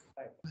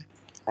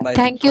 Bye.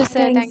 Thank you,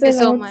 sir. Thanks Thank you a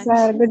so lot, much.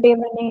 sir. Good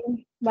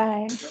evening.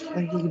 Bye.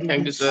 Thank you. Good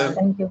Thank you, evening. sir.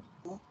 Thank you.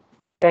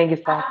 Thank you,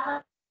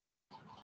 sir.